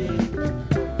brings.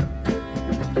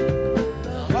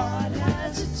 The heart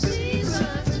has its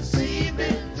seasons, its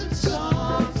evenings, and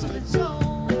songs of its own.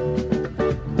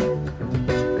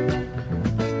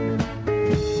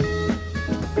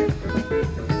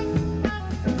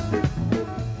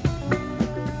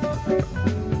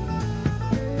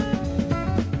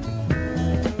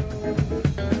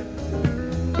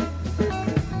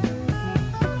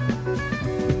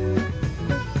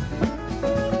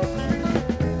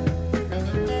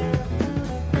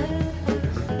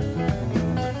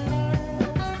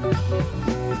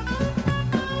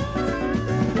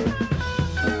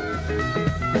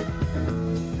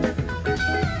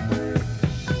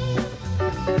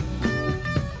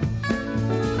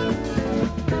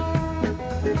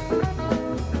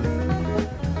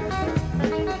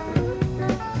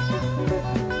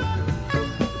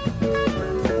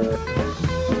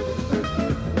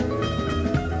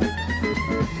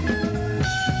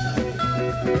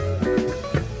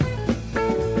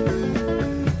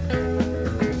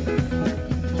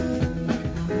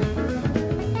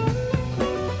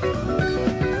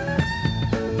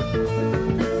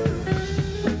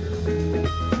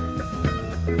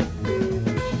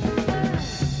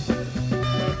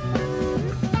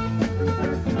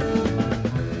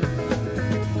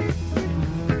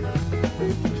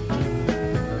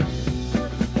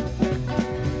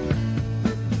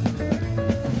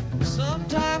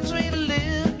 Sometimes we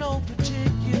live no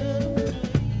particular way,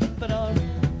 but our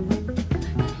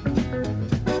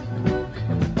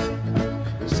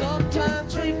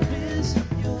sometimes we visit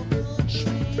your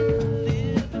country and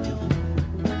live in your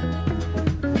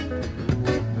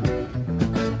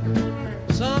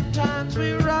sometimes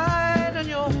we ride on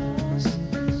your horses,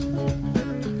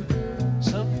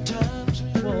 sometimes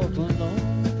we walk alone.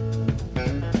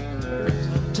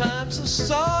 Sometimes the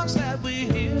songs that we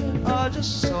hear are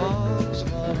just songs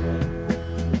of our own.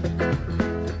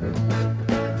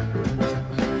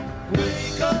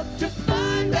 Wake up to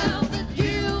find out that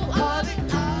you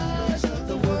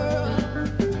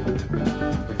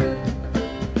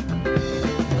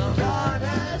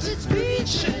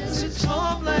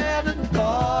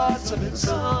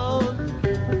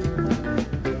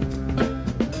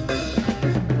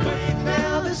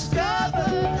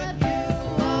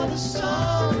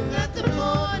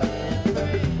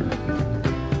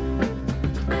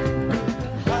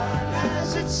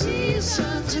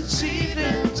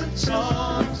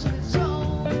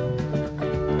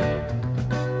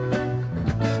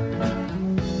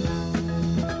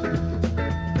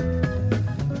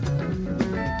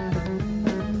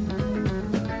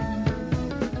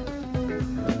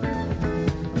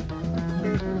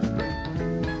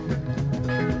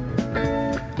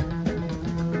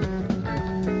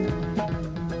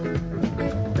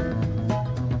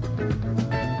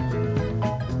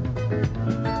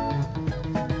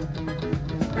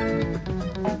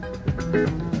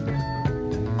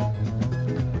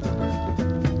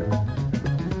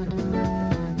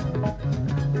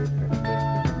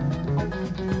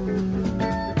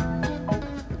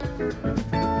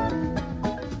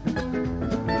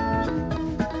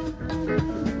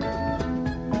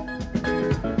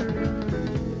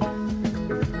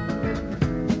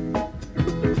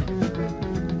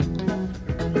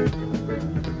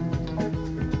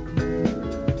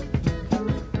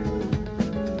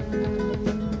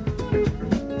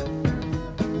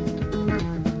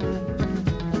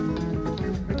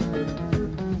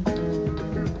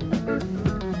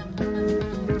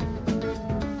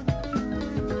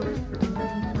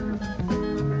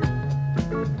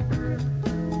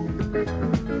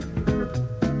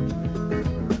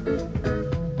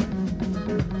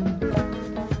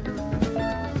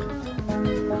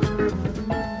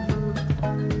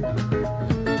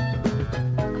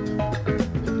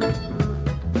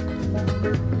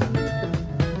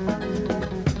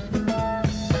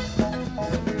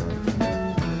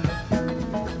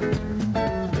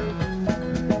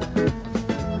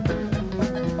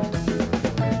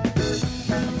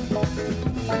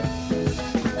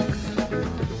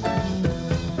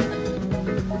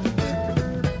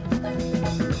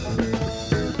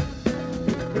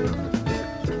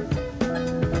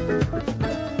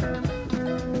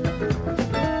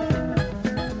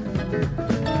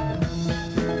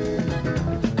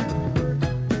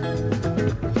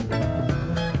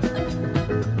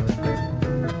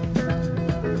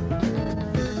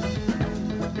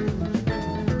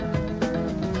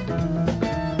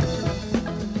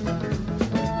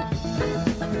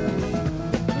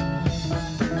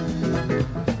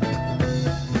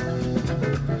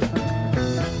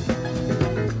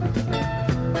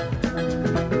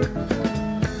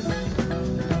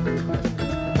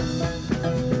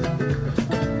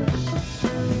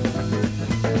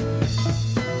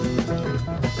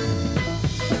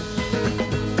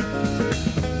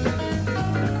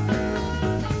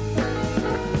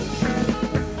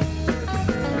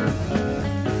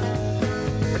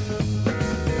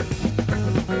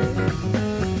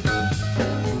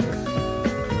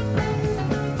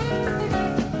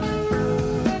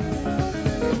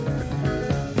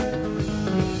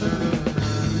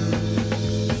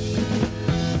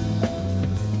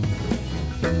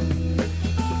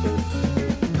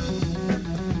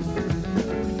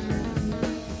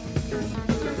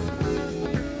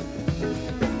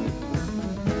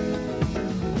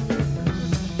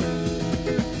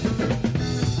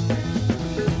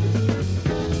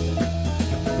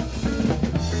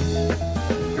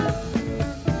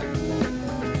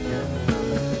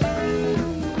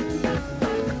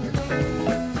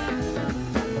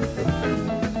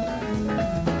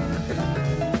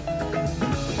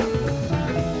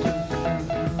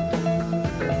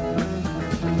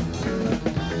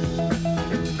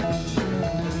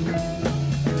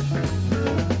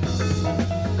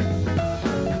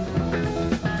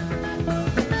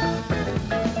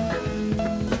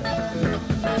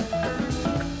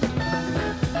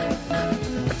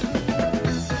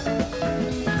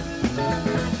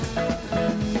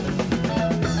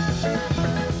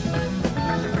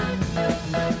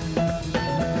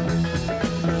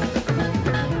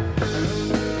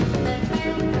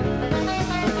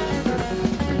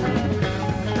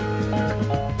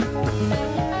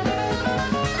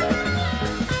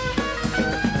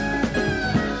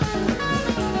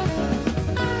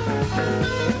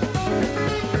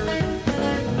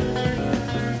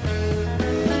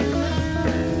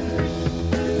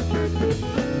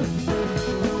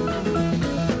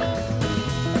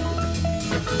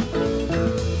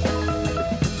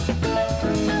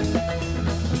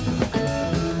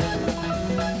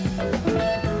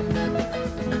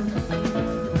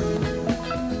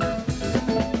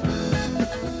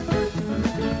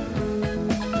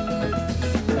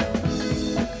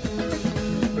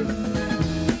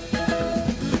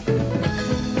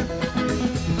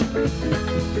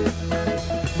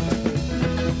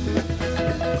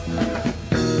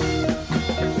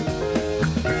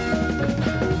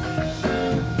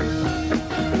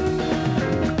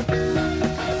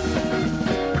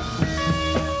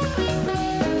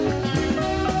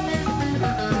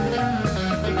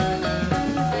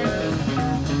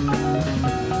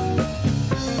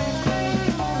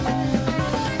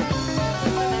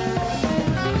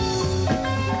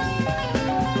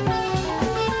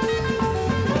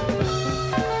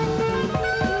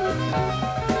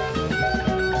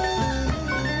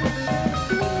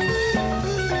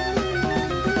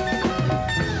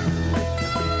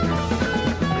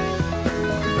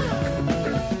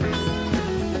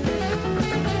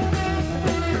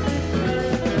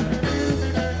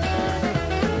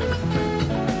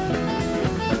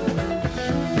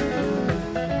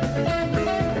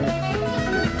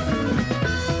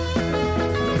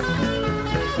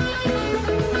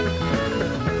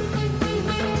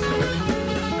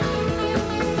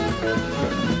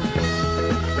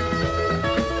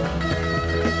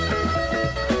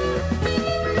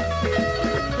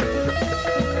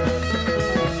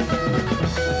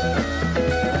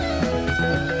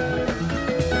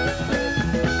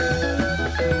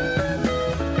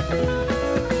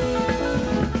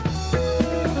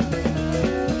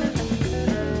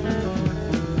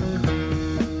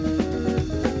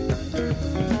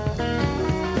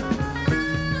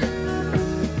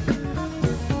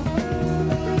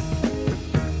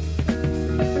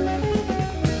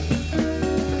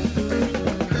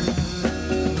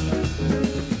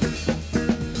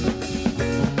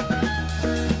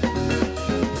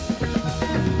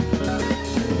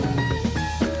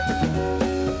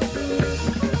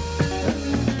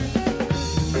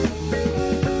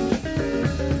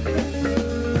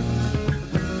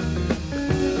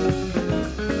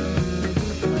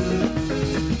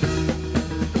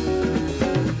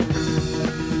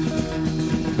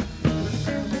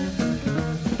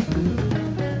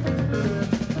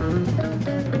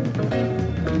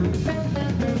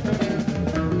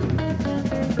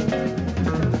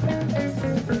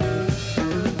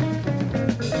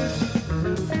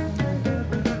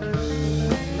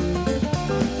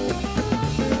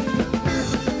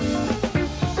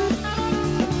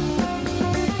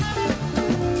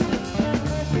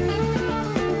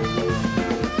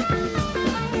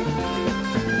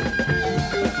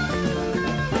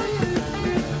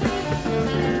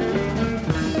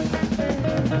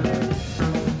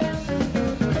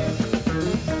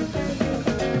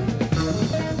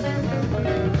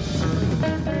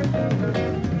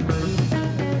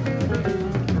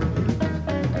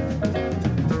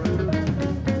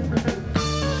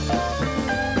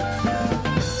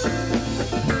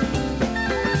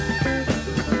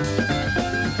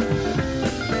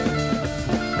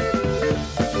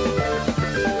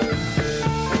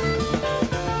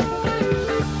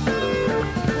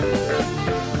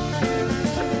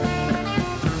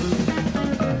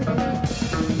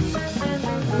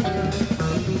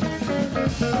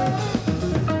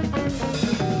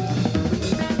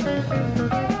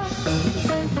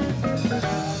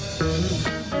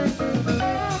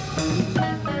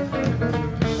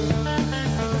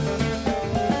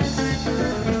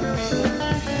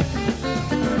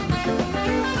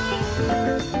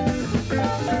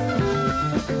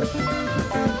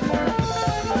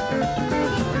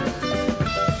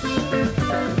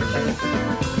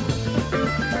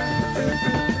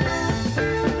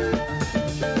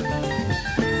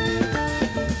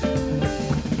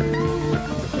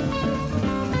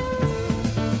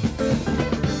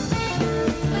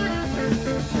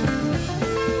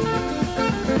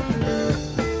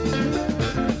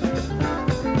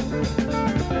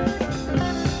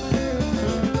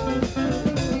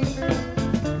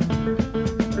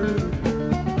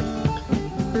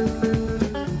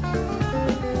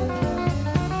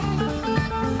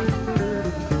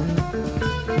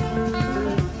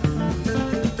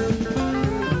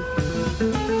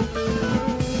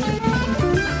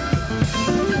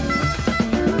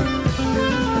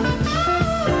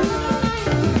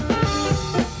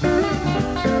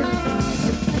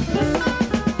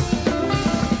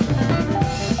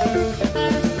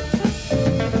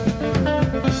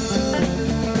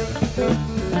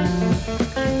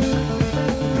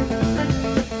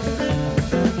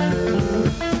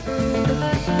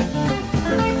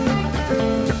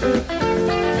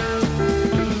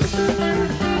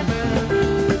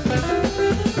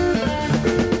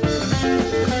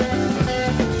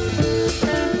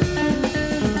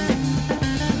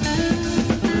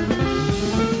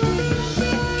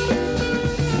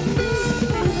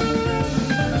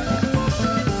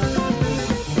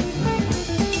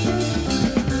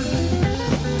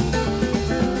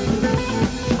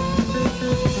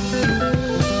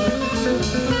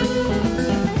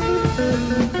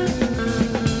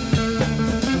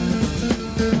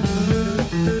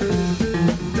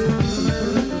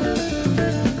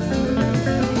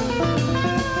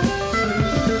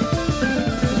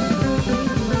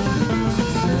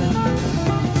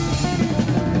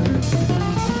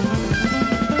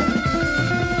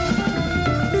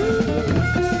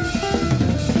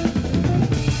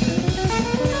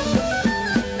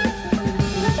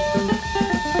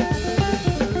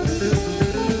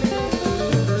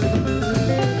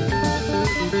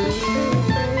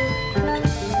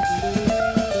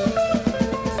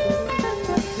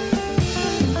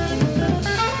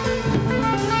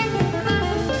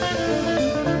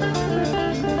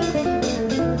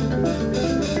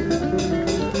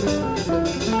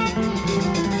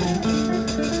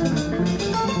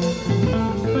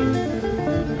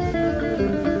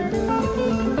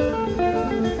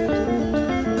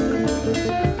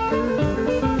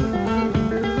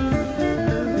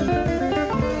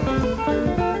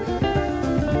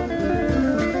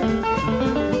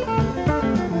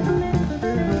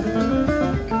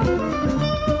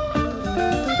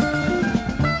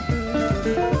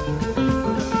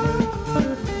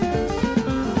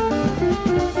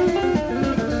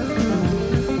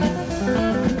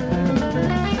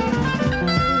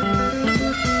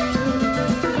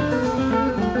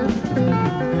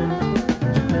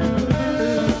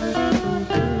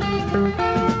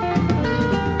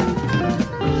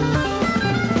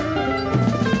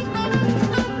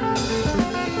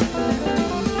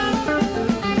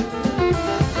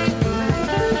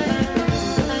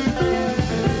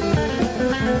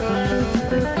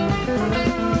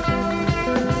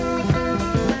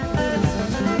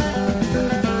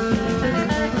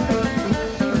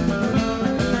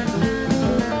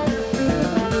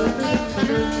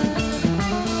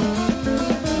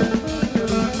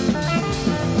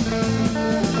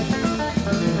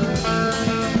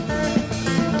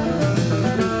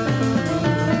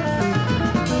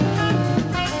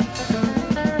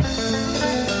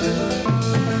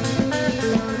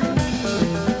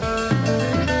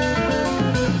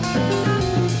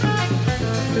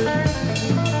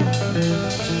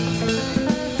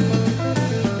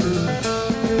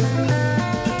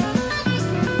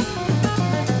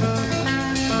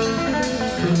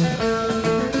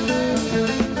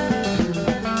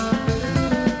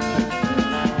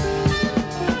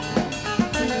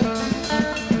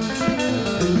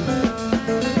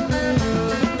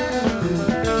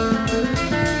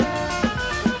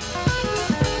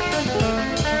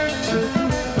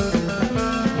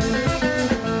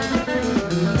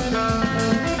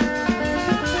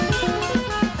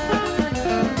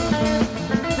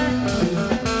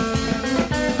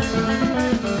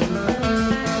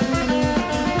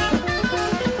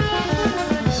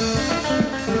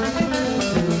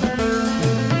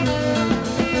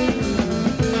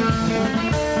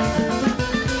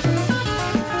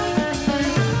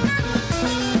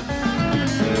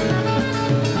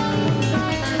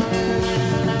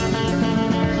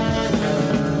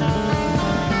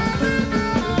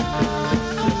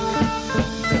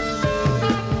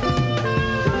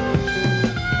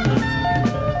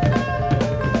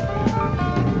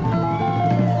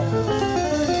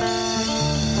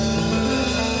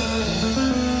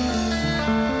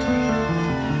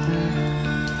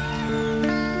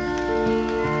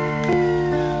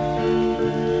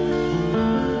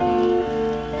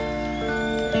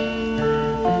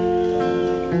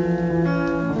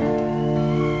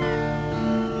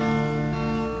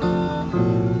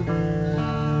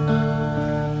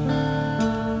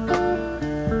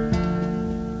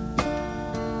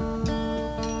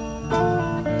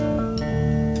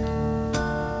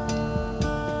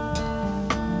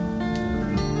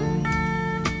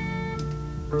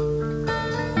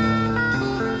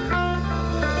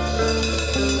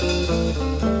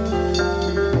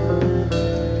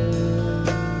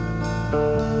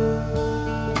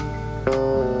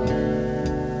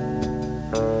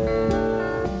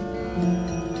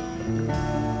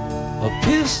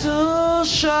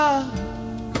sharp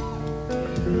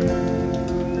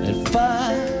at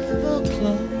 5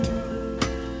 o'clock.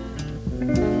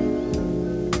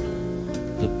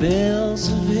 The bells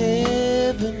of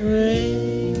heaven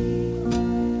ring.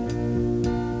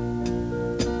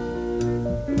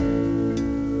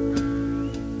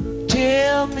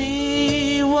 Tell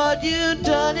me what you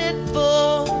done it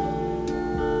for.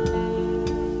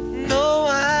 No,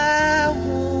 I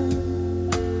won't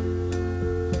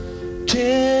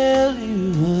tell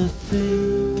you a thing.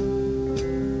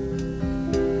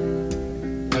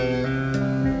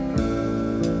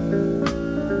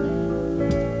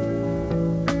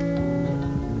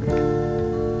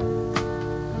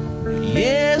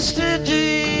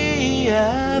 Yesterday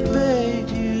I paid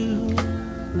you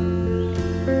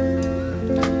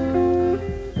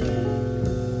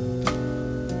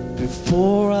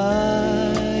before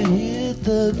I hit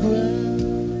the ground.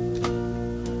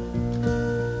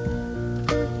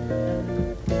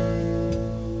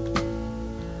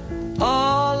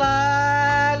 All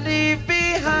I leave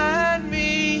behind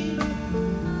me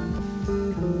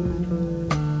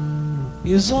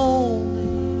is only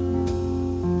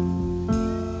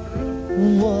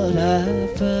what I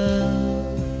found.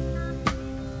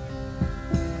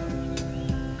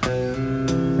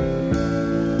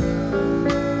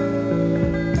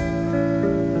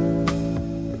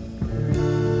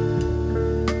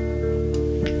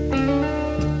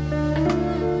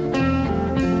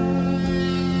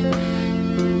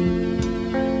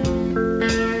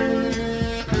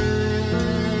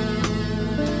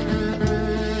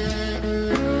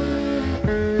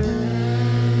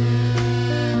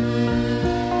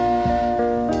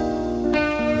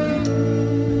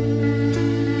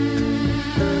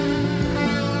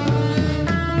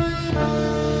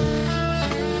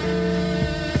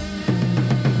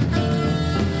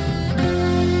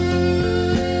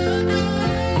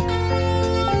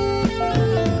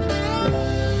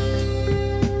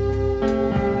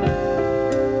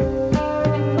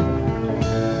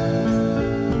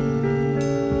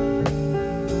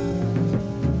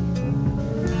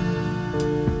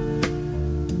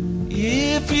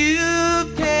 If you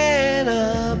can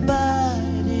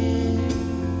abide it,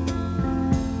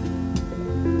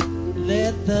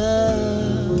 let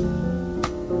the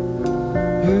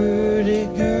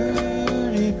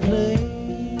hurdy-gurdy play.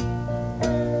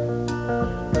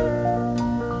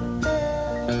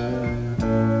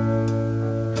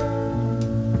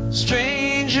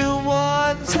 Stranger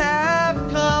ones have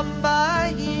come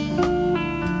by here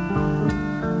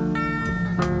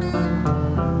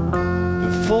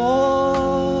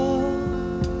before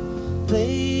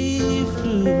they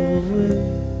flew away.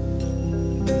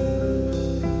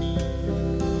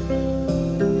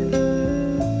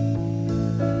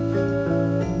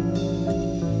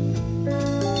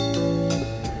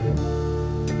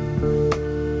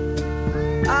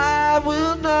 I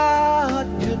will not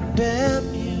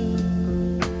condemn you.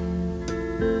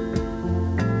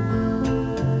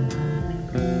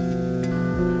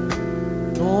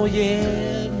 Nor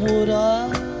yet would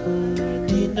I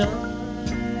deny.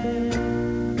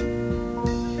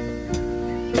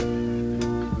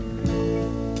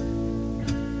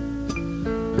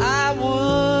 I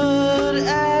would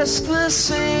ask the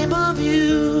same of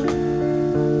you,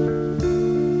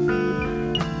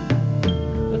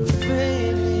 but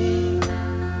failing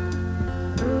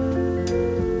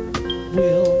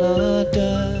will not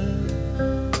die.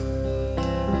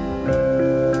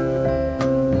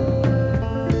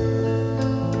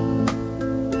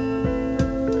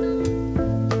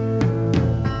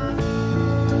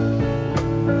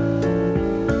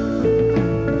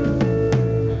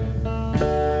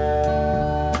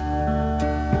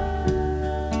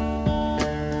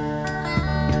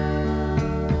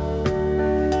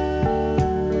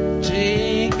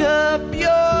 Take up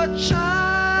your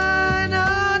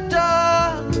China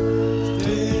doll.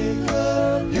 Take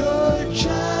up your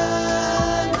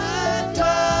China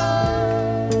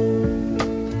doll.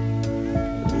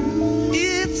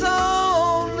 It's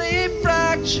only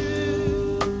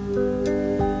fractured,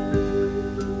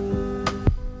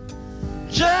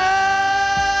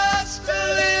 just a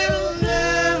little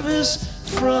nervous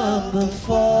from the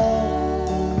fall.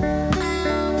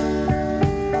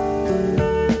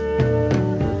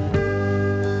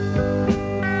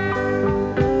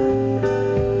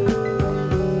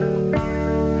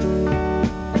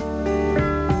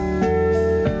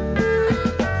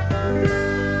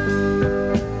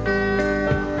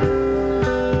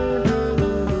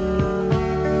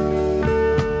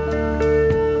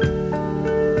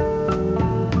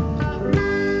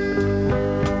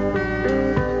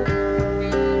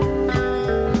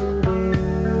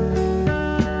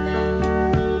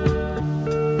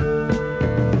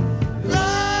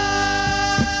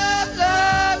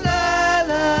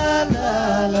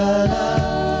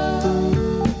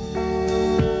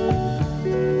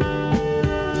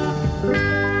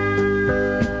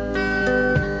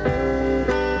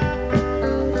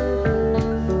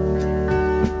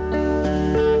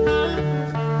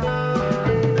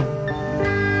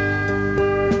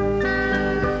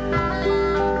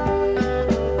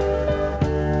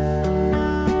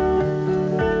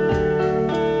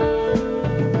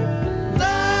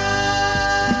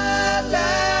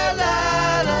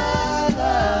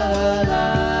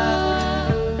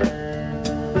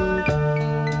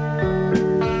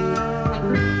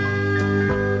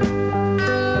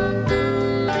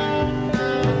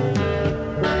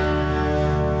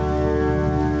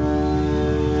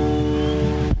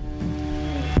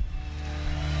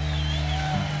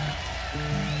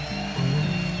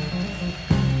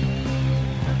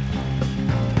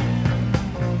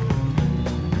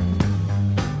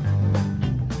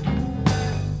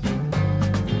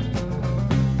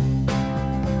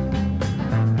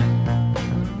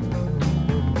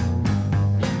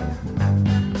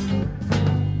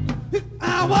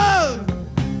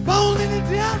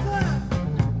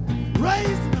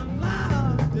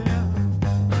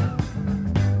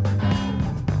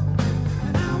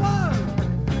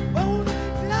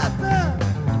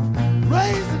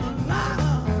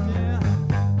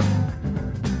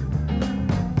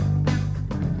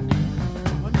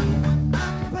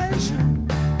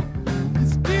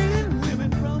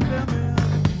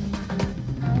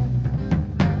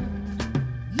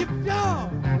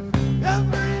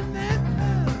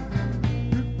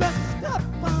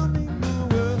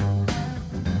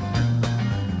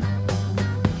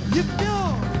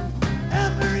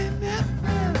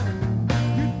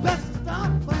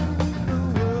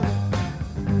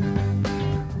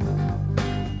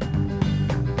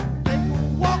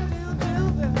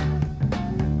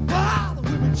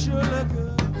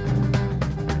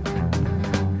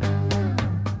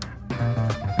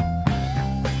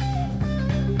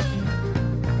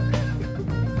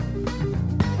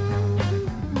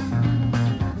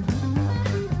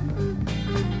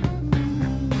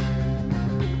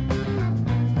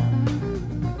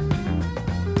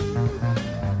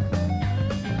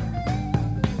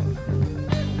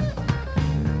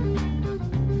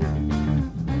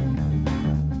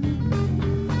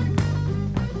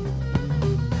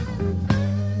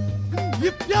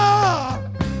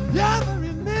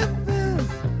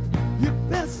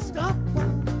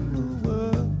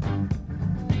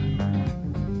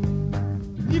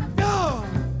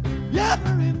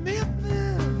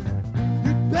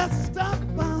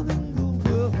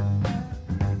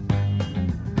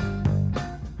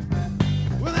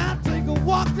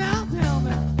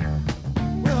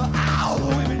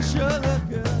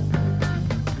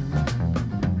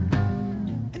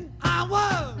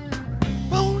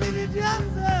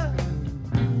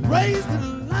 raised in a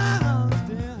lion's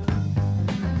den.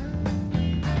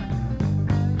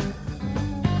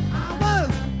 I was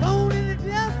born in a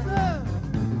desert,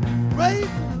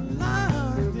 raised in a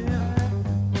lion's den.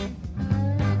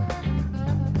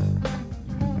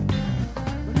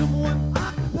 The number one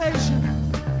occupation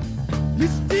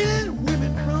is stealing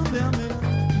women from their men.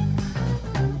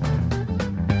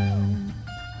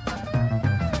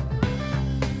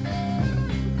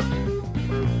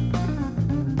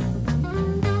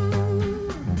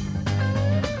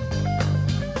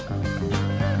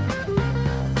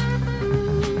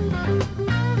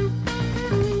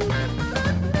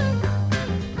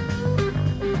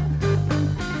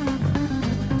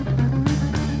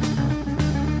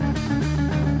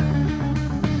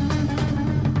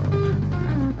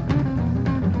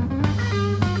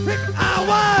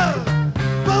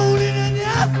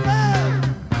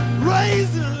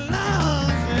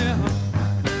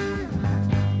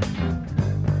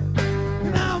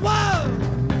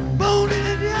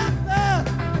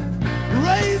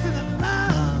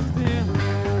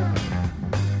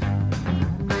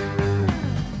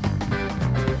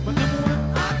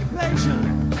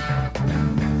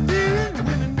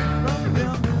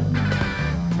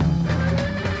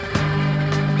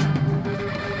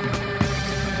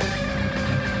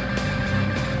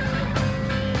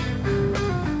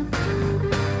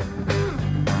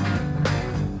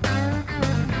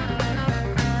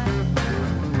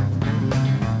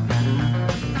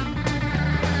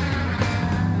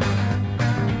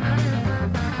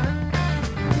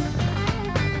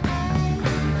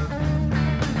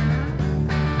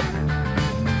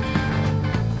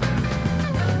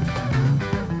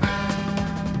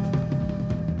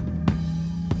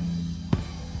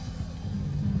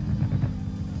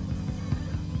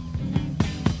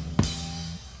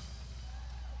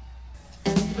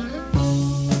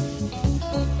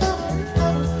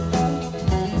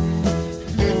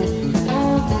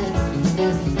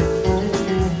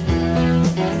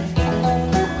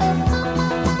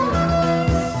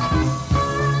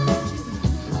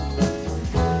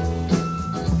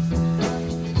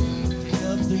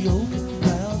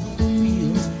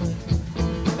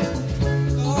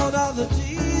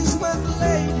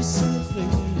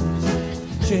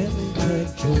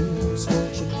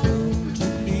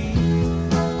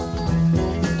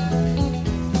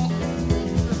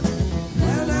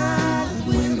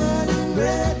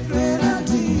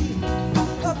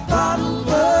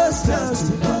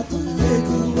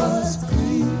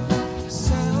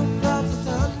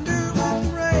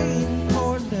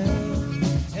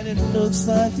 Looks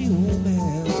like the old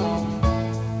man's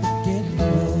getting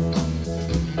old.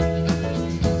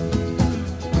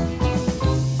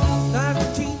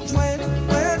 1920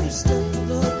 when he stepped to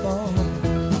the bar,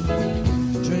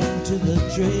 drank to the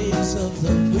dregs of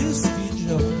the whiskey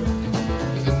jar.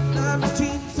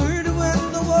 1930 when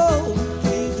the war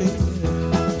came in,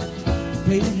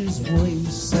 painted his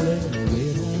waist selling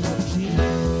red hot jeans.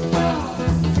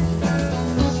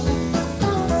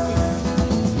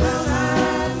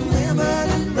 Brown-eyed women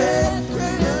in red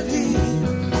grenadine.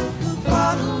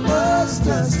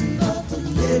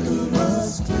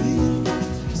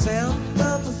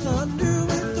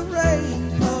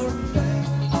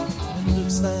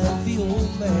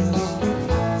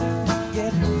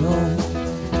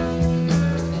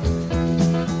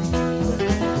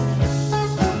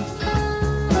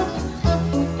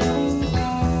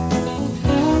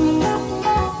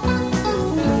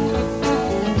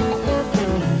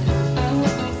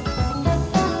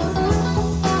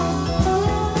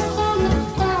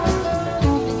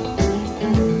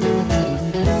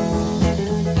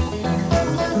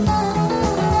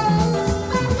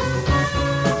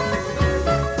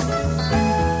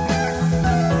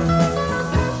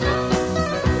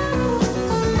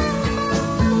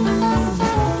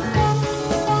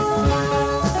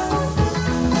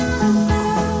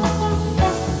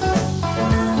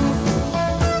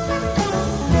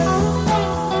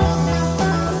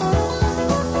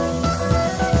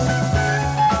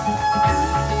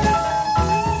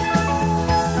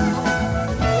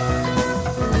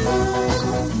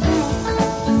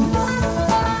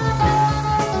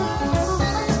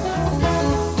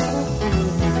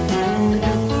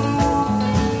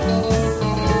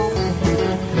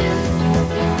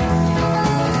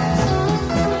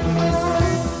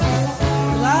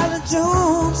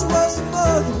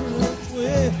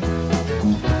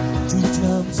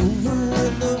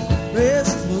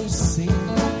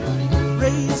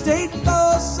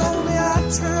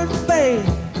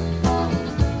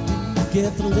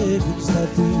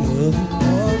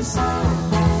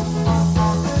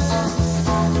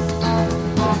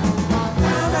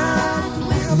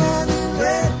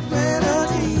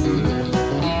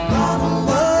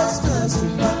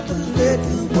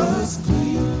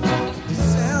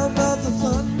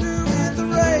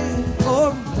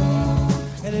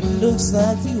 looks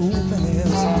like the old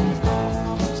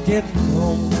man's getting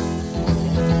old.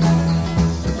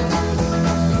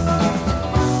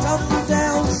 Tumble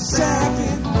down shack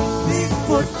in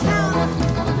Bigfoot County,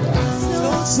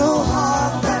 snowed so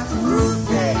hard that the roof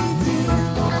caved in.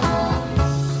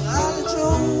 Lolly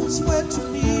Jones went to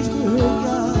meet her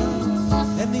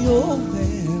God, and the old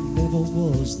man never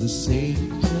was the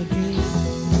same again.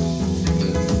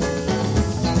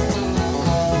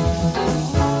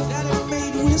 Daddy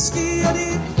made whiskey and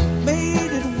it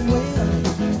made it well.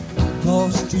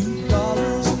 Cost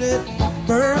 $2 and it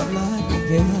burned like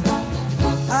hell.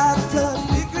 I've cut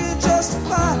liquor just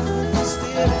fine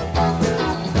instead.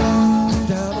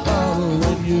 Down the bottle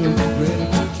when you're ready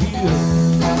to kill.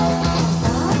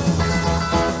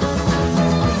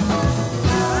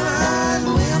 Nine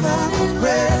women,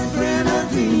 red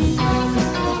grenadine.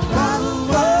 Bottle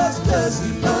was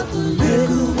dusty, but the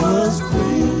liquor was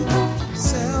free.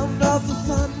 Sound of the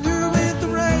thunder with the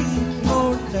rain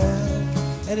pouring down,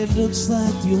 and it looks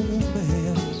like the old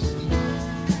man's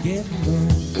getting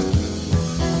old.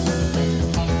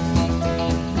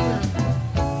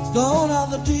 Gone are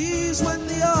the days when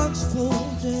the ox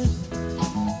pulled in,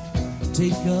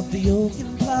 take up the yoke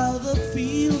and plow the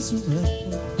fields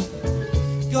around.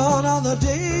 Gone are the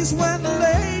days when the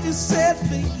ladies said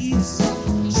please,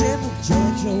 Gentle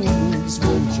Judge Owens,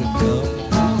 won't you come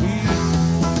please?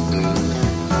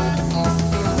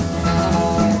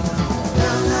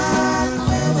 Nine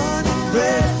women in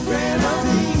red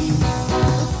grenadine.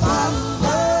 The bottle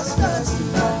was dusty,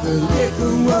 but the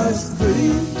liquor was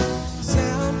free.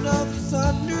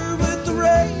 Thunder with the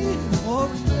rain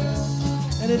pouring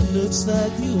down, and it looks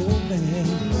like the old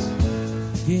man's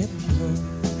getting old.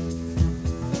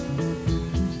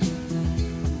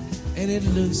 And it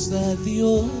looks like the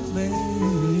old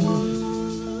man's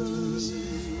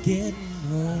getting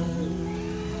old.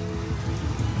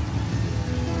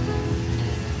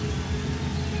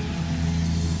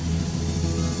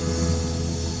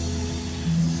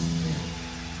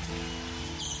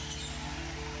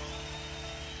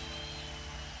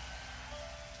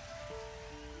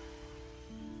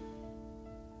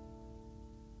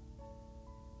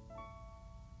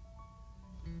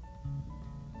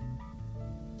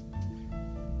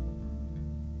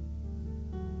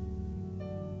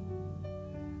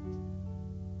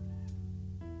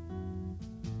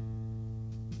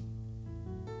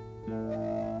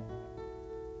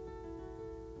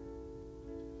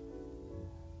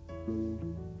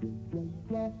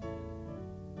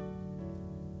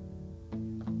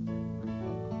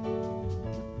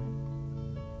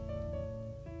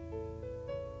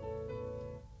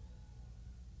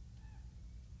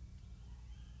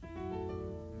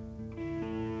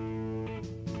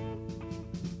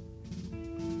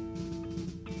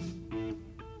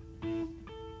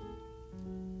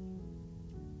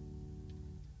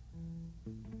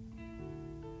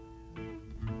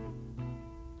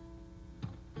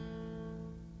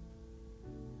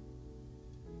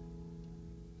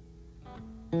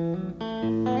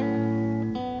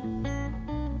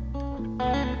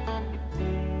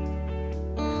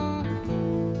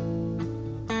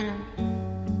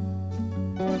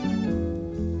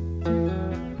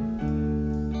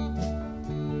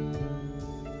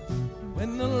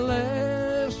 When the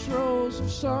last rose of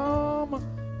summer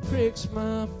pricks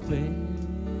my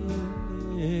finger,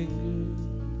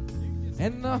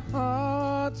 and the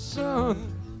hot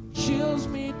sun chills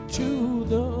me to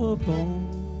the bone,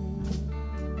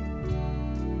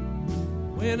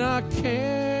 when I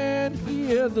can't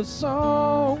hear the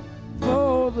song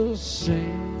for the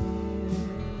singing,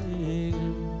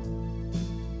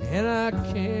 and I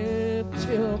can't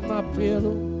tell my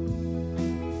pillow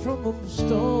from a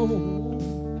stone,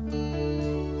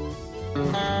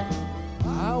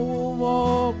 I will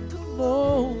walk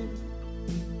alone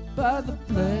by the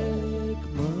black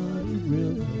muddy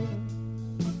river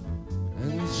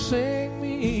and sing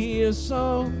me a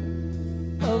song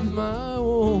of my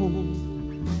own.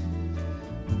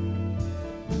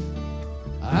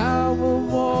 I will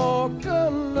walk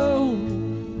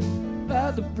alone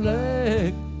by the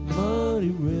black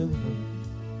muddy river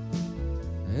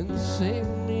and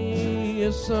sing me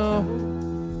a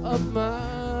song of my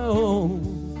own.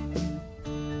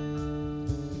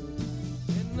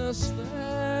 In this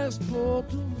last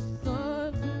bolt of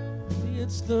thunder,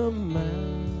 it's the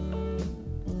mountains,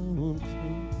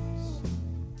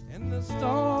 and the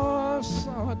stars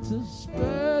start to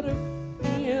sputter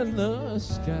in the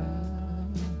sky.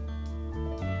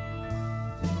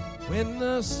 When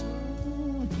the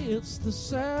sun hits the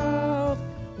southwest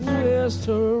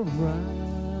horizon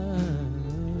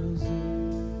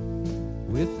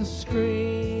with the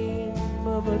scream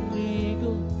dream of an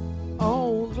eagle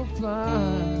on the fly.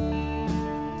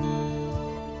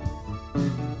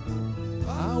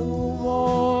 I will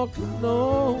walk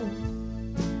alone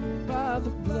by the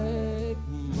black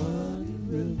muddy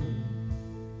river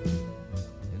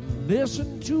and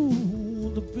listen to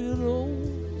the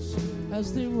billows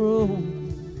as they roll.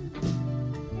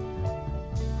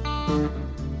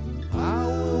 I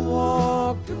will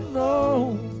walk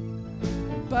alone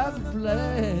by the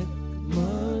black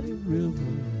muddy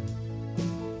river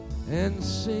and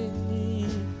sing me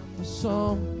a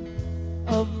song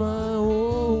of my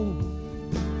own.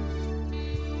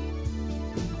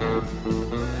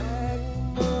 Black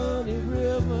muddy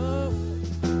river,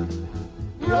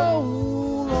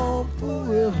 roll on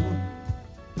forever.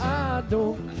 I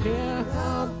don't care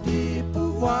how deep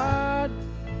or wide,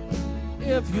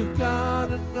 if you've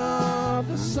got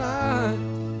another side.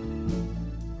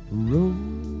 Roll,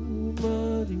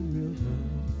 muddy river,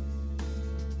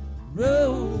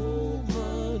 roll,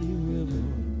 muddy river,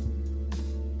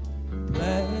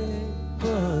 black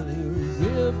muddy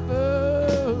river,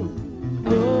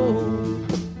 roll.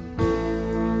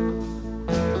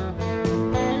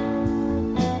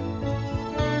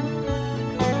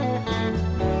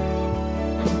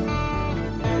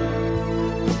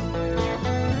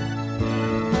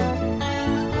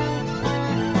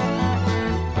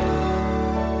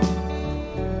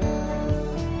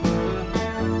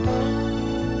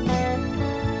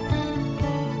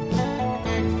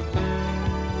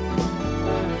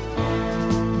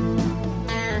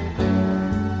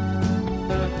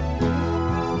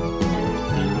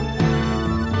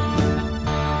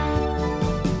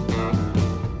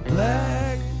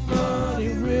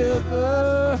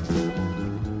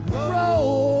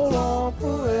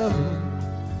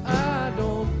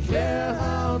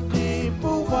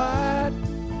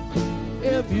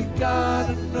 Got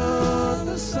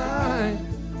another side.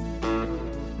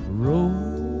 Roll,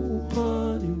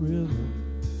 muddy river,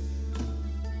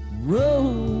 roll,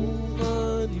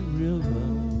 muddy river,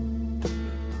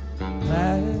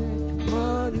 black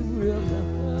muddy river,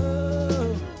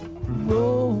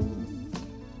 roll.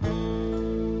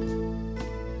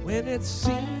 When it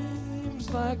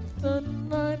seems like the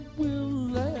night will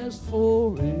last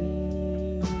forever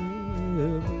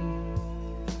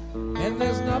and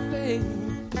there's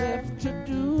nothing left to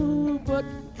do but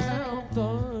count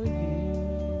on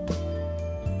you.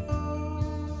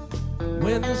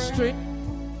 When the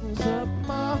strings of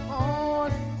my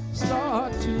heart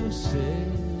start to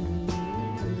settle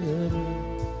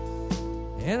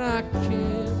and I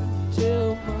can't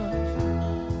tell much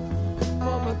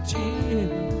from a tear,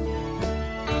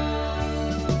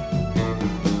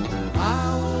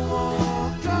 I will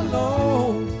walk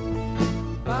alone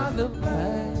by the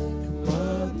black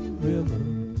muddy river.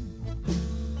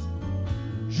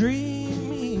 Dream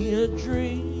me a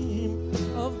dream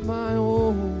of my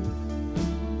own.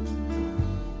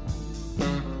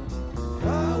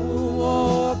 I will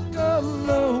walk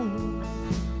alone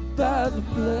by the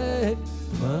black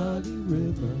muddy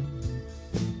river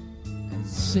and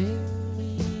sing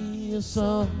me a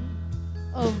song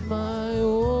of my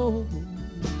own.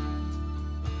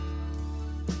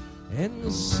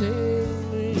 And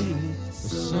sing me a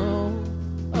song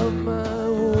of my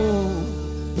own.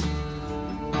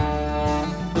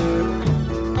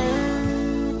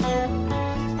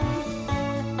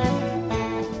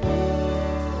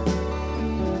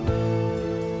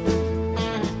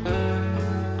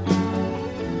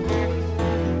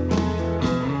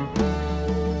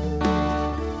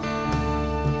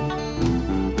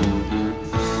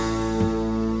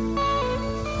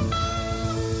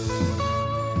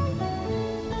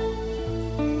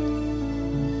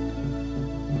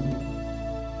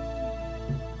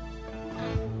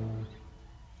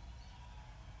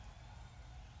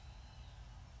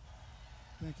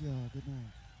 Thank y'all. Good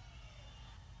night.